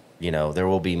shops. There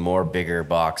will be more bigger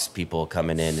box people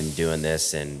coming in and doing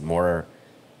this, and more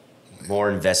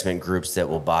investment groups that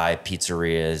will buy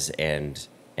pizzerias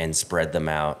and spread them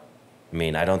out.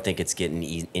 I don't think it's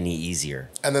getting any easier.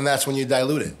 And then that's when you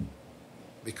dilute it,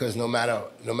 because no matter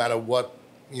what,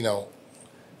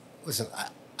 listen,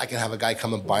 I can have a guy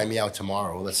come and buy me out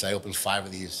tomorrow. Let's say I open 5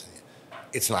 of these.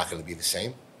 It's not going to be the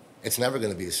same. It's never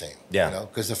going to be the same. Yeah.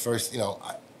 Because the first,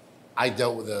 I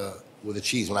dealt with a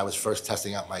cheese when I was first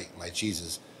testing out my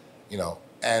cheeses,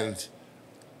 and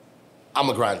I'm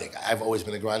a grande guy. I've always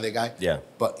been a grande guy. Yeah.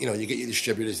 But, you know, you get your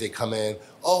distributors, they come in,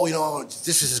 oh, you know,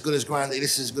 this is as good as grande,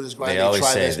 this is as good as grande. They always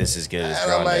try say this is good as and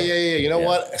grande. I'm like, yeah, you know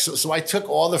what? So I took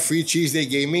all the free cheese they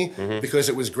gave me because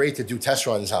it was great to do test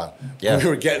runs on. Yeah. When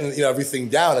we were getting, you know, everything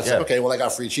down. It's like, okay, well, I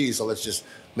got free cheese, so let's just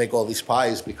make all these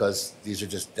pies because these are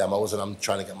just demos and I'm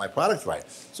trying to get my product right.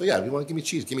 So yeah, if you want to give me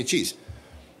cheese, give me cheese.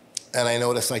 And I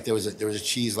noticed like there was a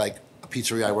cheese like a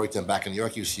pizzeria I worked in back in New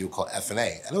York used to called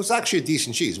F&A. And it was actually a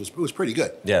decent cheese. It was pretty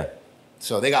good. Yeah.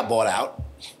 So they got bought out,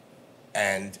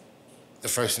 and the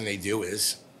first thing they do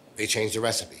is they change the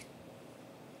recipe.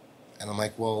 And I'm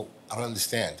like, well, I don't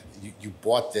understand. You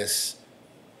bought this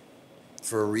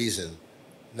for a reason.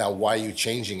 Now, why are you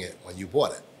changing it when you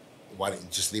bought it? Why didn't you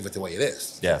just leave it the way it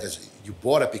is? Yeah. Because you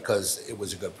bought it because it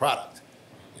was a good product.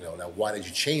 You know, now why did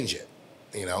you change it?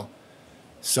 You know?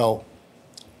 So,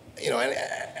 you know,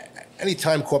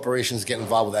 anytime corporations get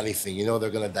involved with anything, you know they're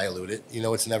going to dilute it. You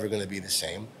know it's never going to be the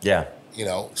same. Yeah. You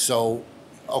know, so,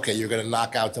 okay, you're going to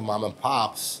knock out the mom and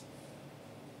pops,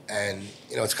 and,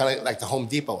 you know, it's kind of like the Home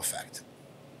Depot effect.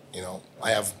 You know,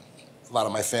 I have a lot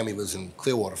of my family lives in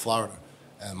Clearwater, Florida,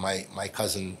 and my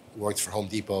cousin worked for Home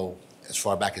Depot as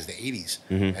far back as the 80s,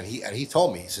 and he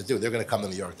told me, he said, dude, they're going to come to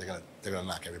New York, they're gonna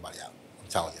knock everybody out. I'm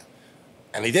telling you.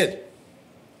 And they did.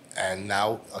 And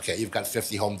now, okay, you've got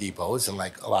 50 Home Depots, and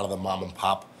like a lot of the mom and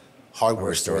pop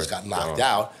hardware stores got knocked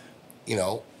out, you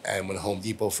know. And when Home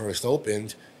Depot first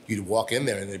opened, you'd walk in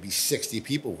there and there'd be 60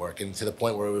 people working to the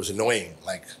point where it was annoying.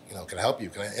 Like, you know, can I help you?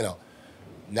 Can I, you know?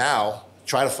 Now,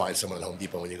 try to find someone at Home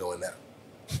Depot when you go in there.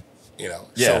 You know?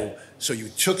 Yeah. So you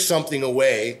took something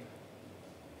away,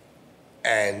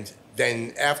 and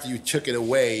then after you took it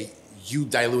away, you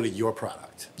diluted your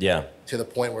product. Yeah. To the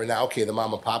point where now, okay, the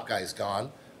mom and pop guy is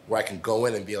gone, where I can go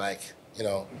in and be like, you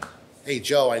know, hey,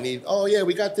 Joe, oh, yeah,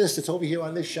 we got this. It's over here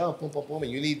on this shelf, boom, boom, boom,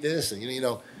 and you need this. And, you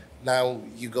know, now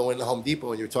you go into Home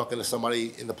Depot and you're talking to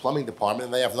somebody in the plumbing department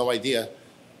and they have no idea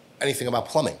anything about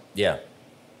plumbing. Yeah.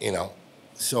 You know,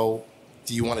 so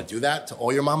do you want to do that to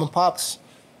all your mom and pops?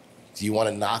 Do you want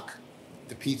to knock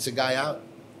the pizza guy out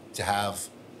to have,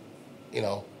 you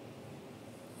know,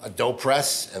 a dough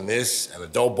press and this and a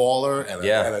dough baller and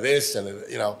a this and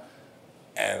a, you know,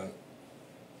 and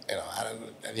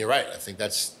you're right. I think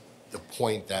that's the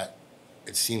point that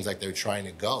it seems like they're trying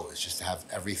to go, is just to have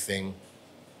everything,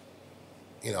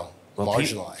 you know,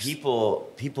 marginalized.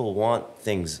 People want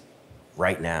things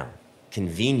right now.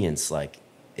 Convenience, like,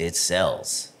 it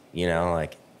sells, you know,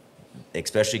 like,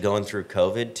 especially going through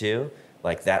COVID too,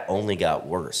 like that only got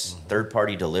worse.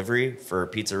 Third-party delivery for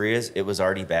pizzerias, it was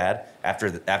already bad. After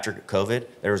COVID,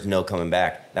 there was no coming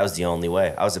back. That was the only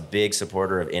way. I was a big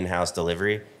supporter of in-house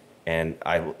delivery, and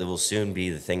it will soon be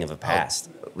the thing of the past.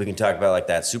 We can talk about like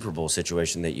that Super Bowl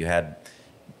situation that you had.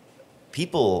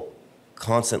 People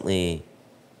constantly,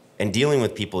 and dealing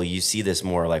with people, you see this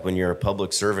more like when you're a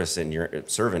public service and you're a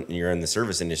servant and you're in the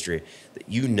service industry,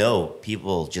 you know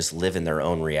people just live in their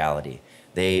own reality.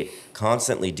 They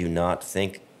constantly do not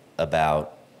think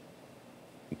about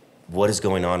what is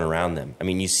going on around them. I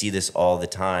mean, you see this all the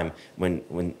time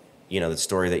when you know, the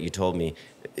story that you told me,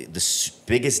 the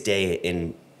biggest day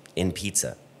in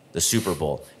pizza, the Super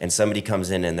Bowl, and somebody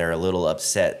comes in and they're a little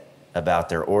upset about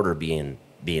their order being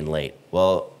late.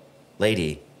 Well,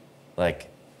 lady, like,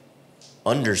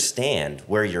 understand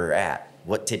where you're at,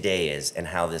 what today is, and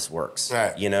how this works.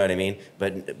 Right. You know what I mean?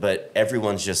 But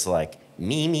everyone's just like,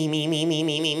 me. You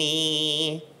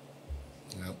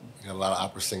know, you got a lot of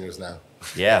opera singers now.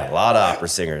 Yeah, a lot of opera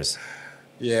singers.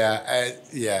 Yeah,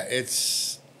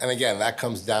 it's, and again, that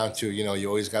comes down to, you know, you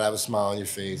always got to have a smile on your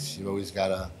face. You always got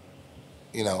to,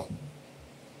 you know,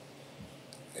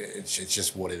 it's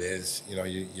just what it is. You know,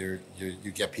 you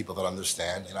get people that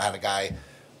understand. And I had a guy,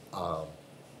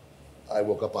 I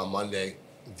woke up on Monday,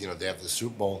 you know, day after the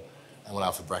Super Bowl. I went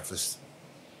out for breakfast,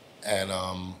 and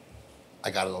I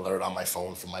got an alert on my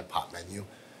phone from my pop menu,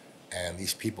 and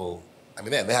these people, I mean,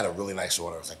 they had a really nice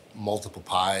order. It was like multiple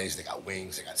pies, they got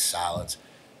wings, they got salads,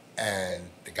 and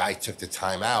the guy took the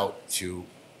time out to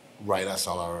write us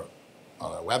on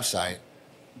our website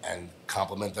and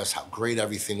compliment us how great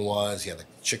everything was. He had the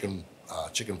chicken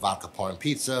vodka parm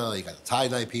pizza, he got the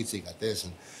tie-dye pizza, he got this,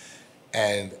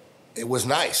 and it was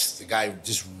nice. The guy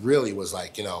just really was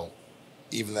like, you know,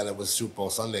 even that it was Super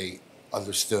Bowl Sunday,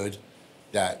 understood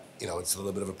that, you know, it's a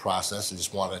little bit of a process, and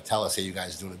just wanted to tell us, hey, you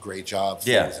guys are doing a great job.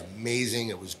 Yeah. It was amazing.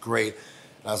 It was great.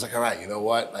 And I was like, all right, you know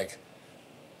what? Like,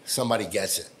 somebody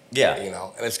gets it. Yeah. You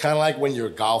know, and it's kind of like when you're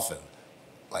golfing.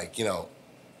 Like, you know,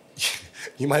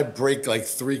 you might break like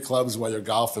 3 clubs while you're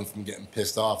golfing from getting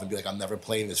pissed off and be like, I'm never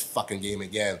playing this fucking game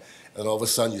again. And then all of a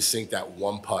sudden you sink that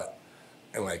one putt,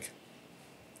 and like,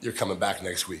 you're coming back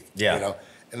next week. Yeah. You know,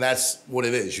 and that's what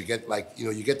it is. You get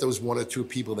you get those 1 or 2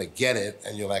 people that get it,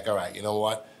 and you're like, all right, you know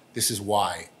what? This is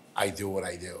why I do what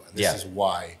I do. And this is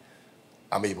why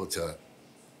I'm able to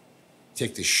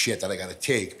take the shit that I got to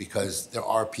take, because there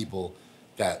are people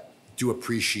that do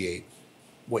appreciate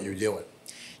what you're doing.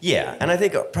 Yeah, and I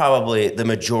think probably the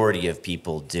majority of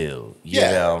people do. You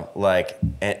know, like,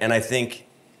 and I think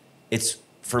it's,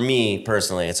 for me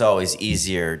personally, it's always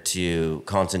easier to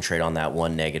concentrate on that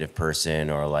one negative person,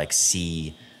 or like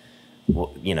see,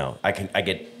 you know,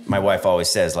 my wife always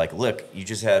says, like, look, you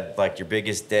just had like your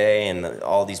biggest day and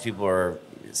all these people are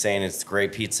saying it's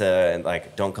great pizza, and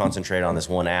like, don't concentrate on this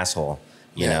one asshole,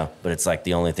 you know, but it's like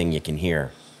the only thing you can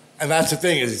hear. And that's the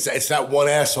thing, is it's that one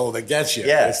asshole that gets you.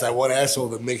 Yeah. It's that one asshole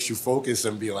that makes you focus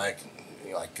and be like,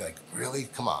 really?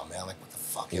 Come on, man. Like, what the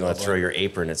fuck? You want to throw your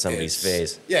apron at somebody's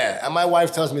face. Yeah, and my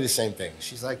wife tells me the same thing.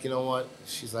 She's like, you know what?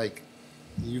 She's like,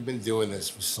 you've been doing this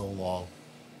for so long.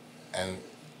 And,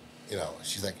 you know,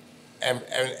 she's like,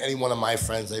 any one of my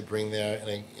friends I bring there,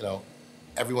 and, you know,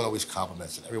 everyone always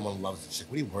compliments it. Everyone loves it. She's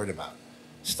like, what are you worried about?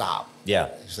 Stop. Yeah.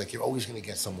 She's like, you're always going to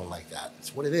get someone like that.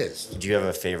 It's what it is. Do you have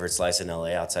a favorite slice in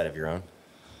LA outside of your own?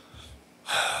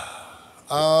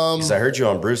 Because I heard you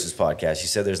on Bruce's podcast. You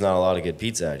said there's not a lot of good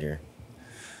pizza out here.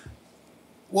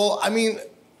 Well, I mean,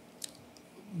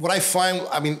 what I find,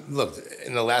 look,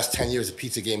 in the last 10 years, the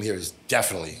pizza game here has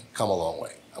definitely come a long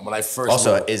way. And when I first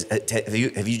have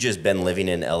you just been living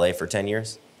in LA for 10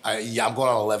 years? Yeah, I'm going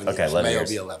on 11 years. 11 May years.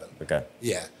 will be 11. Okay.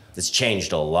 Yeah. It's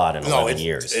changed a lot in 11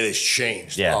 years. It has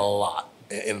changed a lot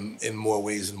in more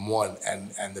ways than one,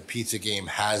 and the pizza game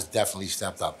has definitely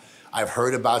stepped up. I've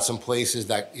heard about some places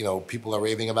that, you know, people are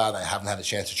raving about that I haven't had a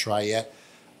chance to try yet.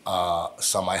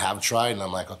 Some I have tried, and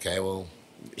I'm like, okay, well,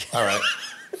 all right.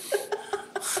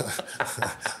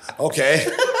 Okay.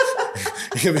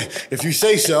 If you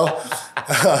say so.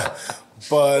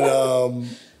 But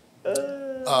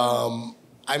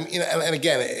and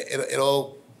again, it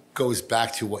all goes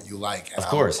back to what you like. And of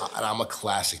course. I'm a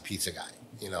classic pizza guy,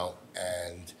 you know,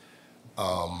 and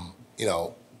you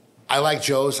know, I like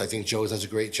Joe's. I think Joe's does a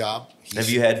great job. Have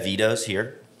you had Vito's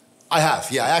here? I have.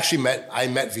 Yeah, I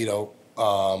met Vito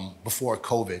before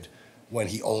COVID, when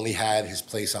he only had his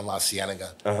place on La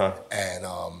Cienega. And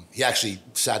he actually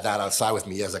sat down outside with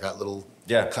me. He has like a little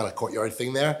kind of courtyard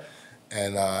thing there.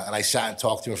 And I sat and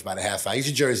talked to him for about a half hour. He's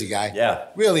a Jersey guy. Yeah.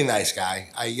 Really nice guy.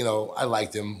 I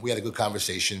liked him. We had a good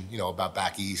conversation, you know, about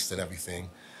back east and everything.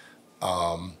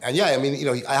 And yeah, I mean, you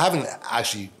know, I haven't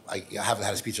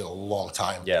had his pizza in a long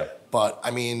time. Yeah. But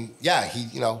I mean, yeah,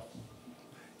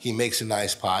 he makes a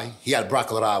nice pie. He had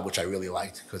broccoli rabe, which I really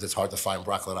liked, because it's hard to find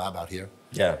broccoli rabe out here.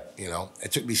 Yeah. You know,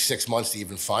 it took me 6 months to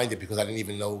even find it, because I didn't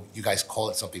even know you guys call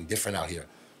it something different out here.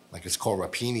 Like, it's called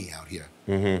rapini out here.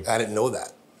 Mm-hmm. I didn't know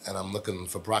that. And I'm looking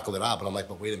for broccoli rabe, and I'm like,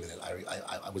 but wait a minute.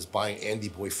 I was buying Andy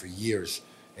Boy for years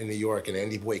in New York, and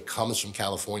Andy Boy comes from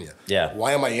California. Yeah.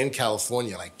 Why am I in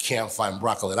California and I can't find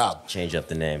broccoli rabe? Change up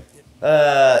the name.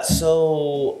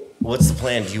 So what's the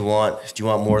plan? Do you want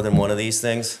more than one of these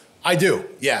things? I do,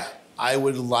 yeah. I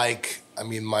would like,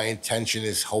 my intention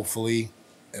is, hopefully,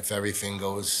 if everything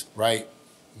goes right,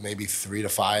 maybe 3 to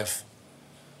 5,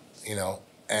 you know,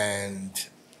 and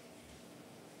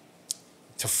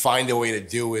to find a way to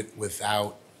do it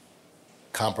without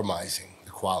compromising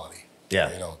the quality.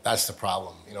 Yeah. You know, that's the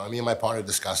problem. You know, me and my partner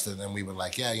discussed it, and we were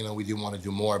like, yeah, you know, we do want to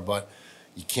do more, but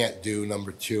you can't do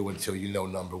number 2 until you know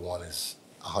number 1 is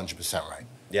 100% right.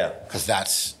 Yeah. Because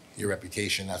that's your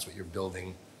reputation. That's what you're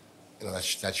building. You know,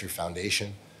 that's your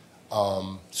foundation.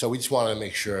 So we just wanted to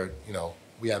make sure, you know,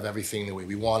 we have everything the way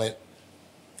we want it,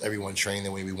 everyone trained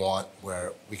the way we want,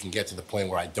 where we can get to the point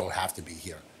where I don't have to be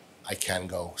here. I can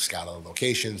go scout other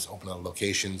locations, open other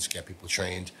locations, get people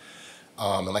trained.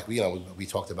 And like we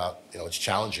talked about, you know, it's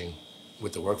challenging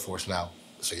with the workforce now.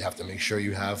 So you have to make sure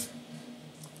you have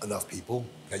enough people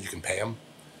that you can pay them,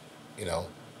 you know.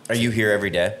 Are you here every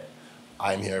day?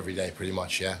 I'm here every day, pretty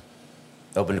much, yeah.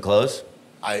 Open to close?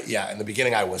 Yeah, in the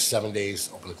beginning I was 7 days,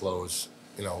 open to close.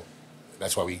 You know,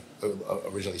 that's why we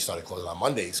originally started closing on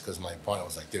Mondays, because my partner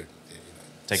was like, dude, you know,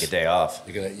 take a day off.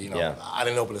 You're gonna, you know, I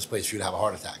didn't open this place for you to have a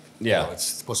heart attack. Yeah. You know, it's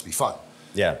supposed to be fun.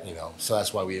 Yeah. You know, so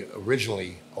that's why we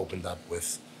originally opened up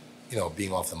with, you know,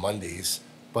 being off the Mondays.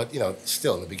 But, you know,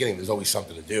 still in the beginning, there's always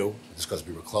something to do. Just because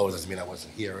we were closed doesn't mean I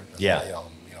wasn't here. Yeah.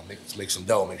 Let's make some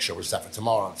dough, make sure we're set for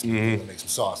tomorrow. Let's make some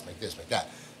sauce, make this, make that.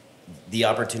 The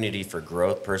opportunity for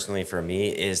growth, personally, for me,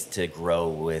 is to grow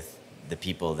with the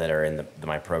people that are in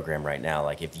my program right now.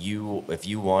 Like, if you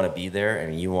want to be there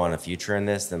and you want a future in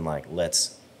this, then like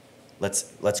let's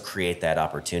create that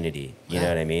opportunity. You know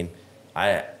what I mean?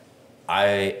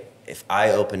 If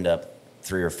I opened up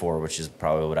 3 or 4, which is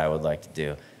probably what I would like to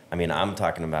do. I mean, I'm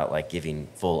talking about like giving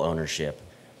full ownership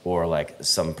or like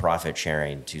some profit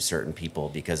sharing to certain people,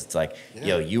 because it's like,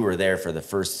 yo, you were there for the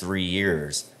first 3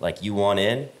 years. Like, you want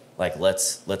in? Like,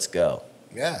 let's go.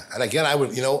 Yeah. And again, I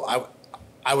would,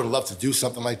 I would love to do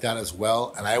something like that as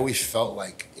well. And I always felt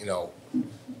like,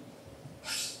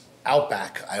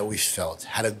 Outback, I always felt,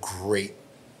 had a great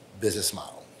business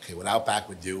model. Okay, what Outback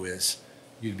would do is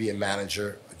you'd be a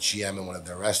manager, a GM in one of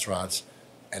their restaurants,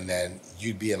 and then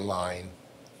you'd be in line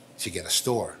to get a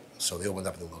store. So they opened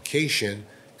up the location,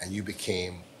 and you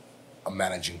became a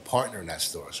managing partner in that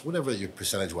store. So whatever your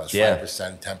percentage was,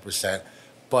 5%, 10%,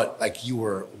 but like you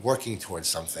were working towards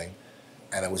something.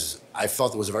 And I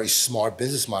felt it was a very smart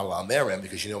business model on their end,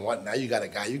 because you know what? Now you got a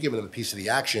guy, you're giving him a piece of the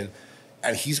action,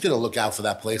 and he's going to look out for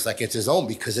that place like it's his own,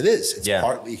 because it is. It's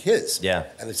partly his. Yeah.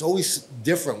 And it's always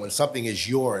different when something is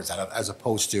yours as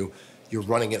opposed to you're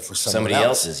running it for somebody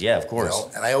else's. Yeah, of course.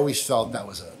 And I always felt that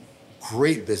was a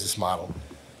great business model.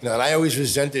 And I always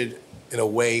resented, in a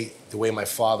way, the way my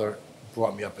father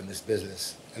brought me up in this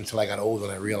business until I got older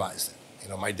and I realized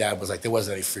it. My dad was like, there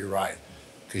wasn't any free ride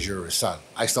because you're his son.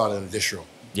 I started in the dish room.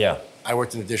 Yeah. I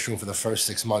worked in the dish room for the first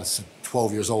 6 months,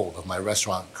 12 years old, of my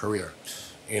restaurant career,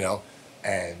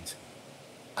 and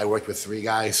I worked with 3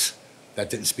 guys that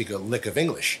didn't speak a lick of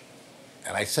English.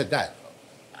 And I said, Dad,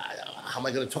 how am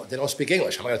I going to talk? They don't speak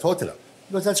English. How am I going to talk to them?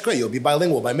 He goes, that's great. You'll be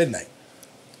bilingual by midnight.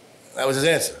 That was his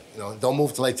answer. Don't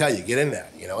move till I tell you. Get in there.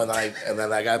 And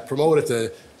then I got promoted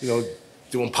to,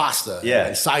 doing pasta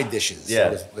and side dishes.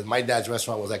 Yeah. So with my dad's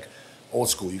restaurant was like old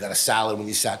school. You got a salad when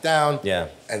you sat down. Yeah.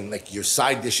 And like your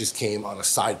side dishes came on a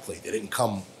side plate. They didn't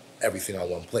come everything on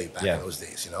one plate back in those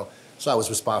days. So I was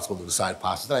responsible for the side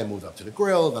pasta. Then I moved up to the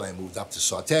grill. Then I moved up to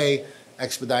saute,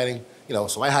 expediting.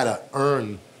 So I had to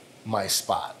earn my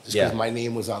spot. Just because my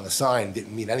name was on the sign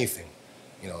didn't mean anything.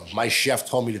 If my chef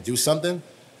told me to do something,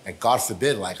 and God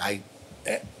forbid,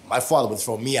 my father would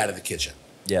throw me out of the kitchen.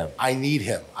 Yeah. I need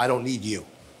him. I don't need you.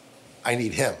 I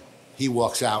need him. He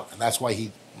walks out, and that's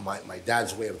why my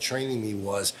dad's way of training me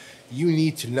was, you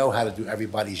need to know how to do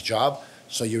everybody's job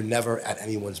so you're never at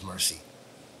anyone's mercy.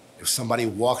 If somebody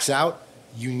walks out,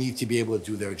 you need to be able to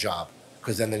do their job,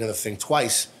 because then they're going to think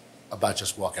twice about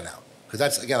just walking out. Because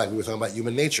that's, again, like we were talking about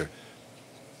human nature.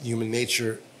 Human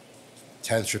nature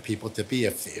tends for people to be,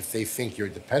 if they think you're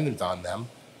dependent on them,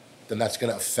 then that's going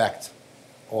to affect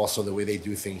also the way they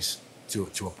do things to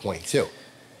a point too.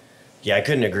 Yeah, I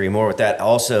couldn't agree more with that.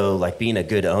 Also, like, being a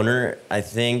good owner, I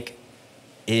think,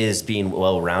 is being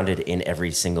well-rounded in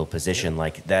every single position.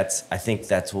 Like, I think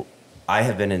that's what I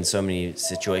have been in so many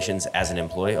situations as an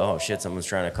employee. Oh shit, someone's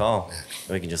trying to call.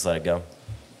 We can just let it go.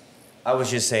 I was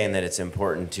just saying that it's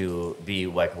important to be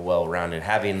like well-rounded,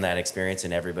 having that experience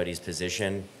in everybody's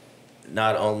position.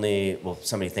 Not only will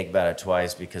somebody think about it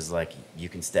twice because like you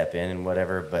can step in and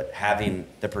whatever, but having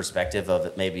the perspective of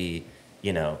it, maybe,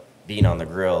 being on the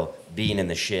grill, being in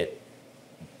the shit,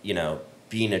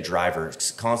 being a driver.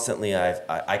 Constantly,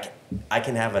 I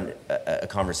can have a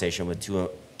conversation with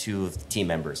two of the team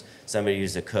members. Somebody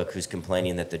who's a cook who's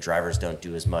complaining that the drivers don't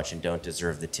do as much and don't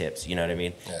deserve the tips. You know what I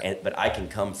mean? Yeah. But I can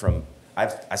come from.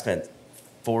 I spent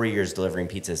 4 years delivering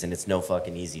pizzas, and it's no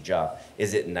fucking easy job.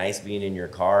 Is it nice being in your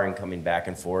car and coming back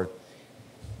and forth?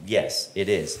 Yes, it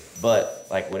is. But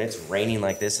like when it's raining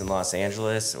like this in Los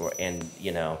Angeles,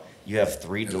 you have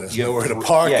 3. There's nowhere to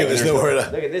park. Yeah, there's nowhere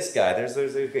to. Look at this guy. There's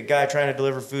a guy trying to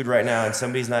deliver food right now, and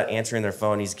somebody's not answering their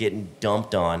phone. He's getting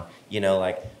dumped on.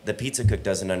 Like the pizza cook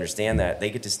doesn't understand that. They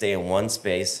get to stay in one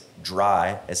space,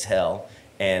 dry as hell,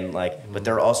 and but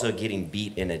they're also getting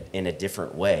beat in a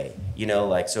different way.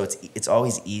 So it's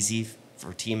always easy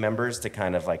for team members to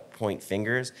kind of like point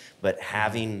fingers, but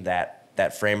having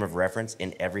that frame of reference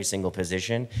in every single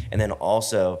position, and then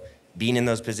also being in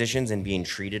those positions and being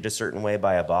treated a certain way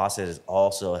by a boss has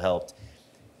also helped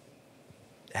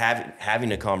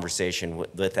having a conversation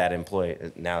with that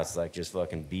employee. Now it's like just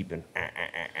fucking beeping.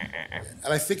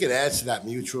 And I think it adds to that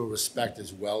mutual respect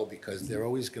as well, because your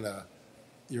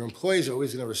employees are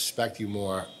always gonna respect you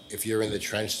more if you're in the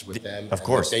trenches with them. Of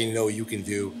course. They know you can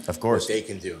do what they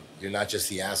can do. You're not just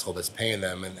the asshole that's paying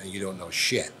them and you don't know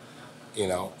shit.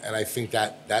 And I think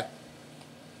that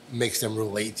makes them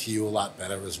relate to you a lot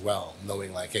better as well,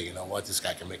 knowing like, hey, you know what, this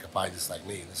guy can make a pie just like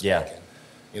me. This guy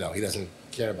can, he doesn't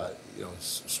care about,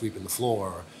 sweeping the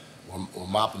floor or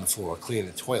mopping the floor or cleaning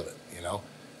the toilet,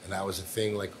 And that was a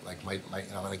thing like my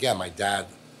and again, my dad,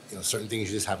 certain things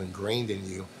you just have ingrained in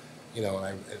you,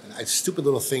 and stupid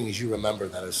little things you remember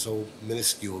that are so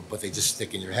minuscule, but they just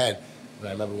stick in your head. And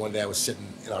I remember one day I was sitting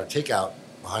in our takeout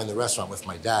behind the restaurant with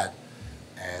my dad,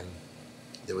 and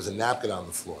there was a napkin on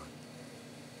the floor.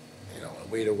 You know, a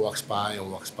waiter walks by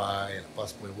and walks by, and a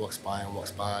busboy walks by and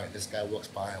walks by, and this guy walks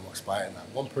by and walks by, and not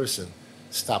one person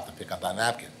stopped to pick up that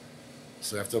napkin.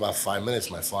 So after about 5 minutes,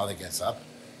 my father gets up,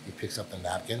 he picks up the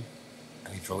napkin,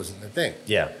 and he throws it in the thing.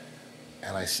 Yeah.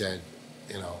 And I said,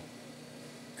 you know,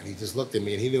 and he just looked at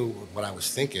me, and he knew what I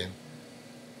was thinking,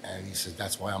 and he said,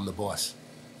 that's why I'm the boss.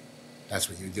 That's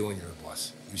what you do when you're a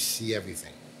boss. You see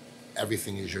everything.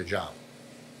 Everything is your job.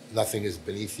 Nothing is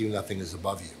beneath you, nothing is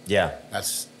above you. Yeah.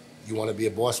 You want to be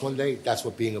a boss one day? That's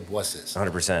what being a boss is.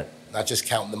 100%. Not just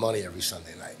counting the money every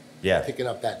Sunday night. Yeah. Picking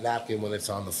up that napkin when it's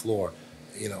on the floor,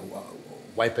 you know,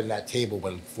 wiping that table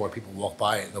when 4 people walk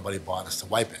by it, nobody bothers to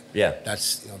wipe it. Yeah.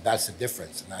 That's the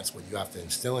difference, and that's what you have to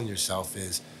instill in yourself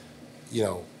is, you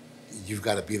know, you've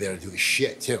got to be there to do the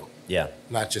shit too. Yeah.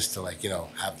 Not just to like, you know,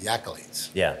 have the accolades.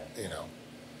 Yeah. You know.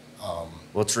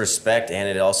 Well, it's respect, and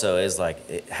it also is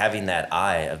like having that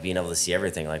eye of being able to see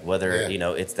everything. Like whether, you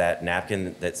know, it's that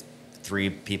napkin that's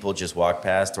 3 people just walk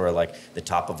past, or like the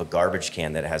top of a garbage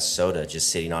can that has soda just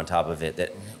sitting on top of it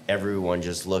that everyone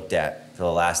just looked at for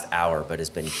the last hour but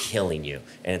has been killing you.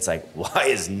 And it's like, why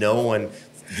is no one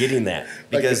getting that?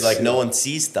 Because like no one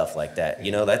sees stuff like that.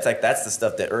 You know, that's the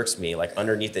stuff that irks me. Like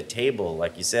underneath the table,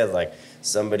 like you said, like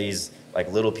somebody's like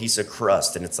little piece of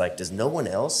crust, and it's like, does no one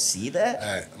else see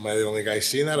that? Am I the only guy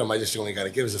seeing that, or am I just the only guy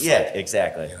that gives a fuck? Yeah,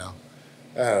 exactly. You know,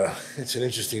 I don't know. It's an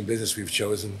interesting business we've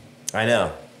chosen. I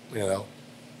know. You know,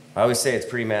 I always say it's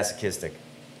pretty masochistic.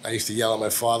 I used to yell at my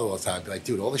father all the time, be like,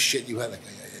 dude, all the shit you had, like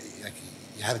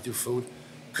you had to do food.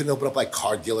 Couldn't open up like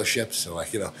car dealerships or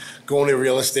like, you know, go into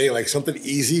real estate, like something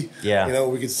easy. Yeah. You know,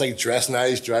 we could just like dress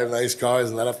nice, drive nice cars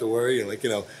and not have to worry. And like, you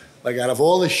know, like out of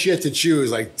all the shit to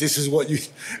choose, like this is what you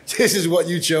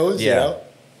chose, Yeah. you know?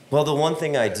 Well, the one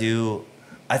thing I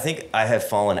think I have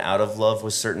fallen out of love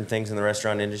with certain things in the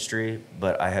restaurant industry,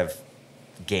 but I have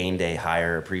gained a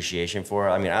higher appreciation for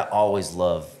it. I mean, I always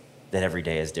love that every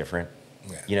day is different.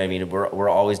 Yeah. You know what I mean? We're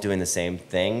always doing the same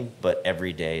thing, but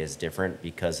every day is different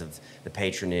because of the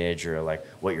patronage or like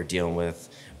what you're dealing with,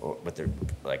 or with their,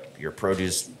 like your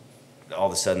produce. All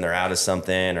of a sudden they're out of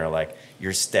something, or like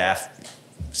your staff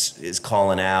is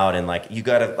calling out, and like you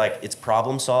gotta, like, it's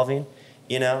problem solving,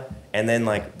 you know? And then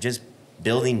like just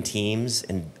building teams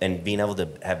and being able to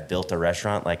have built a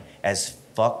restaurant, like as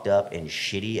fucked up and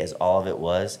shitty as all of it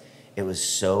was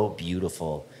so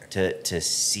beautiful to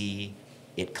see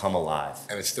it come alive.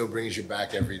 And it still brings you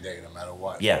back every day, no matter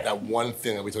what. Yeah. That one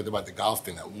thing that we talked about, the golf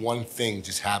thing, that one thing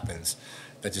just happens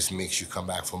that just makes you come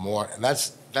back for more. And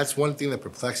that's one thing that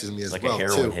perplexes me as like well, a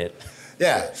heroin too. hit.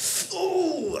 Yeah.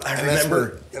 Ooh, I And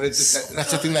remember.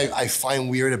 that's the thing that I find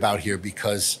weird about here,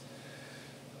 because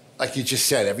like you just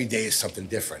said, every day is something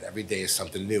different. Every day is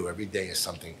something new. Every day is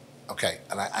something, okay.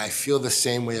 And I feel the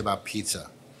same way about pizza.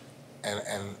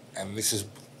 And this is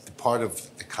part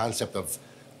of the concept of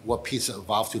what pizza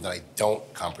evolved to that I don't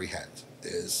comprehend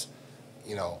is,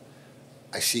 you know,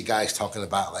 I see guys talking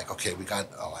about like, okay, I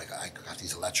got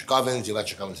these electric ovens. The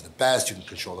electric ovens are the best. You can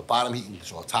control the bottom heat, you can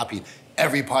control the top heat.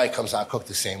 Every pie comes out cooked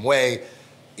the same way,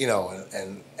 you know,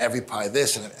 and every pie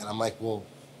this. And I'm like, well,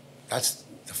 that's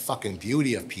the fucking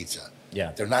beauty of pizza.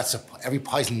 Yeah. Every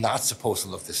pie's not supposed to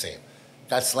look the same.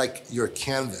 That's like your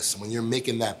canvas. When you're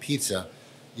making that pizza,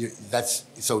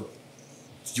 so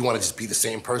you want to just be the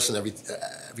same person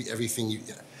everything you,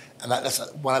 and that's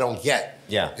what I don't get.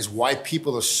 Yeah. Is why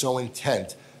people are so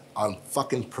intent on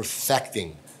fucking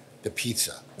perfecting the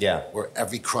pizza. Yeah. Where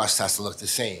every crust has to look the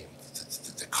same,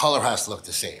 the color has to look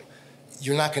the same.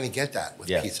 You're not going to get that with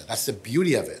pizza. That's the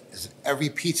beauty of it. Is that every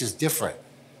pizza is different.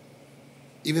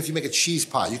 Even if you make a cheese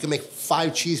pie, you can make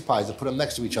 5 cheese pies and put them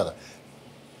next to each other.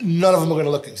 None of them are going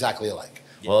to look exactly alike.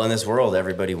 Well, in this world,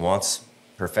 everybody wants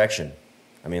perfection.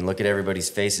 I mean, look at everybody's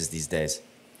faces these days.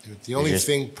 Dude, the only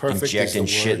thing perfect is the injecting word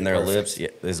shit in their perfect. lips. Yeah,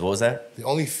 what was that? The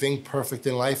only thing perfect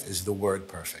in life is the word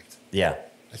perfect. Yeah.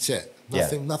 That's it. Yeah.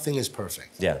 Nothing is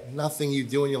perfect. Yeah. Nothing you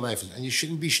do in your life is, and you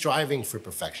shouldn't be striving for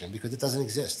perfection because it doesn't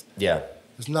exist. Yeah.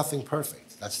 There's nothing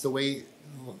perfect. That's the way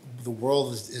the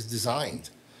world is designed.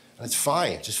 And it's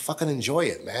fine. Just fucking enjoy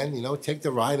it, man. You know, take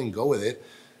the ride and go with it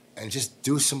and just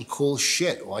do some cool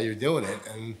shit while you're doing it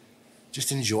and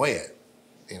just enjoy it.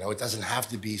 You know, it doesn't have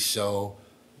to be so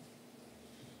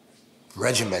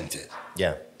regimented.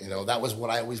 Yeah. You know, that was what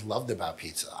I always loved about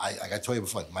pizza. Like I told you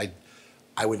before,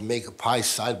 I would make a pie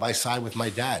side by side with my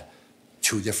dad.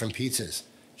 2 different pizzas.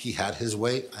 He had his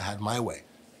way, I had my way.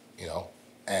 You know,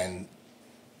 and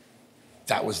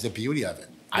that was the beauty of it.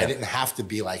 Yeah. I didn't have to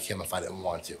be like him if I didn't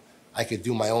want to. I could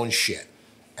do my own shit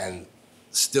and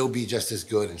still be just as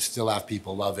good and still have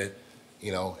people love it.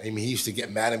 You know, I mean, he used to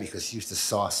get mad at me because he used to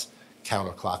sauce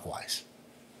counterclockwise,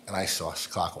 and I sauce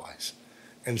clockwise.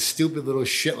 and stupid little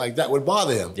shit like that would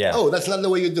bother him. Yeah. Oh, that's not the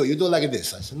way you do it. You do it like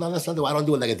this. I said, no, that's not the way. I don't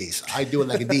do it like this. I do it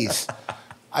like this.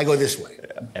 I go this way.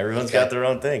 Yeah. Everyone's got their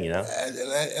own thing, you know?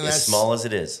 And as small as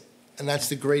it is. And that's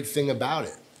the great thing about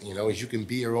it, you know, is you can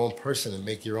be your own person and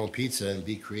make your own pizza and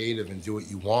be creative and do what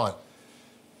you want.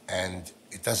 And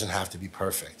it doesn't have to be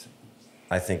perfect.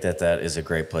 I think that is a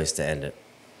great place to end it.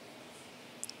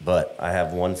 But I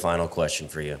have one final question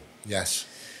for you. Yes.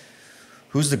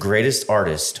 Who's the greatest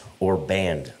artist or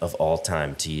band of all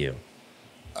time to you?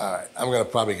 All right, I'm gonna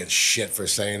probably get shit for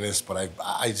saying this, but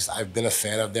I've been a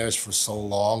fan of theirs for so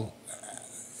long.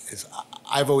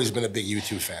 I've always been a big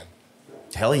U2 fan.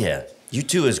 Hell yeah,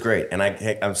 U2 is great, and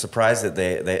I'm surprised that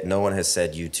they no one has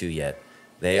said U2 yet.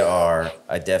 They are.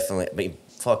 I mean,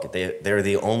 fuck it. They're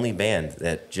the only band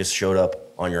that just showed up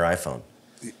on your iPhone.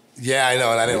 Yeah, I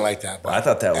know, and I didn't like that. But I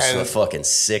thought that was a fucking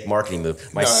sick marketing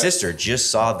move. My sister just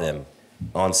saw them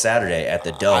on Saturday at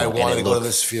the Dome. I wanted to go to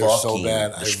the Sphere so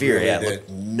bad. The Sphere, really it looked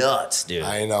nuts, dude.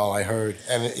 I know, I heard.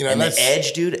 And you know, and the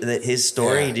Edge, dude, his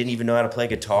story, he didn't even know how to play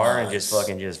guitar and just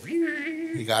fucking just.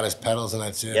 He got his pedals and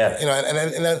that's it. Yeah. You know,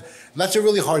 and that's a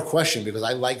really hard question because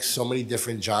I like so many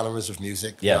different genres of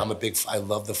music. Yeah. You know, I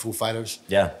love the Foo Fighters.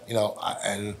 Yeah. You know,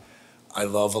 and I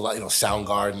love a lot, you know,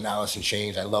 Soundgarden, Alice in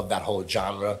Chains. I love that whole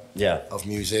genre of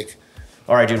music.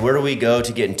 All right, dude, where do we go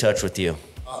to get in touch with you?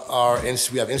 We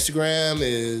have Instagram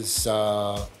is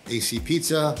AC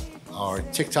Pizza. Our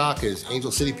TikTok is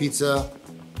Angel City Pizza.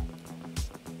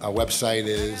 Our website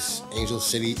is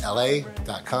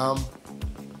angelcityla.com.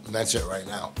 And that's it right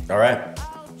now. All right.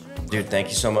 Dude, thank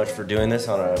you so much for doing this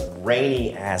on a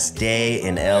rainy ass day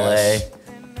in LA. Yes.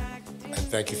 And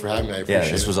thank you for having me. I appreciate it.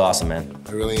 Yeah, this was awesome, man.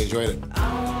 I really enjoyed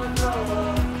it.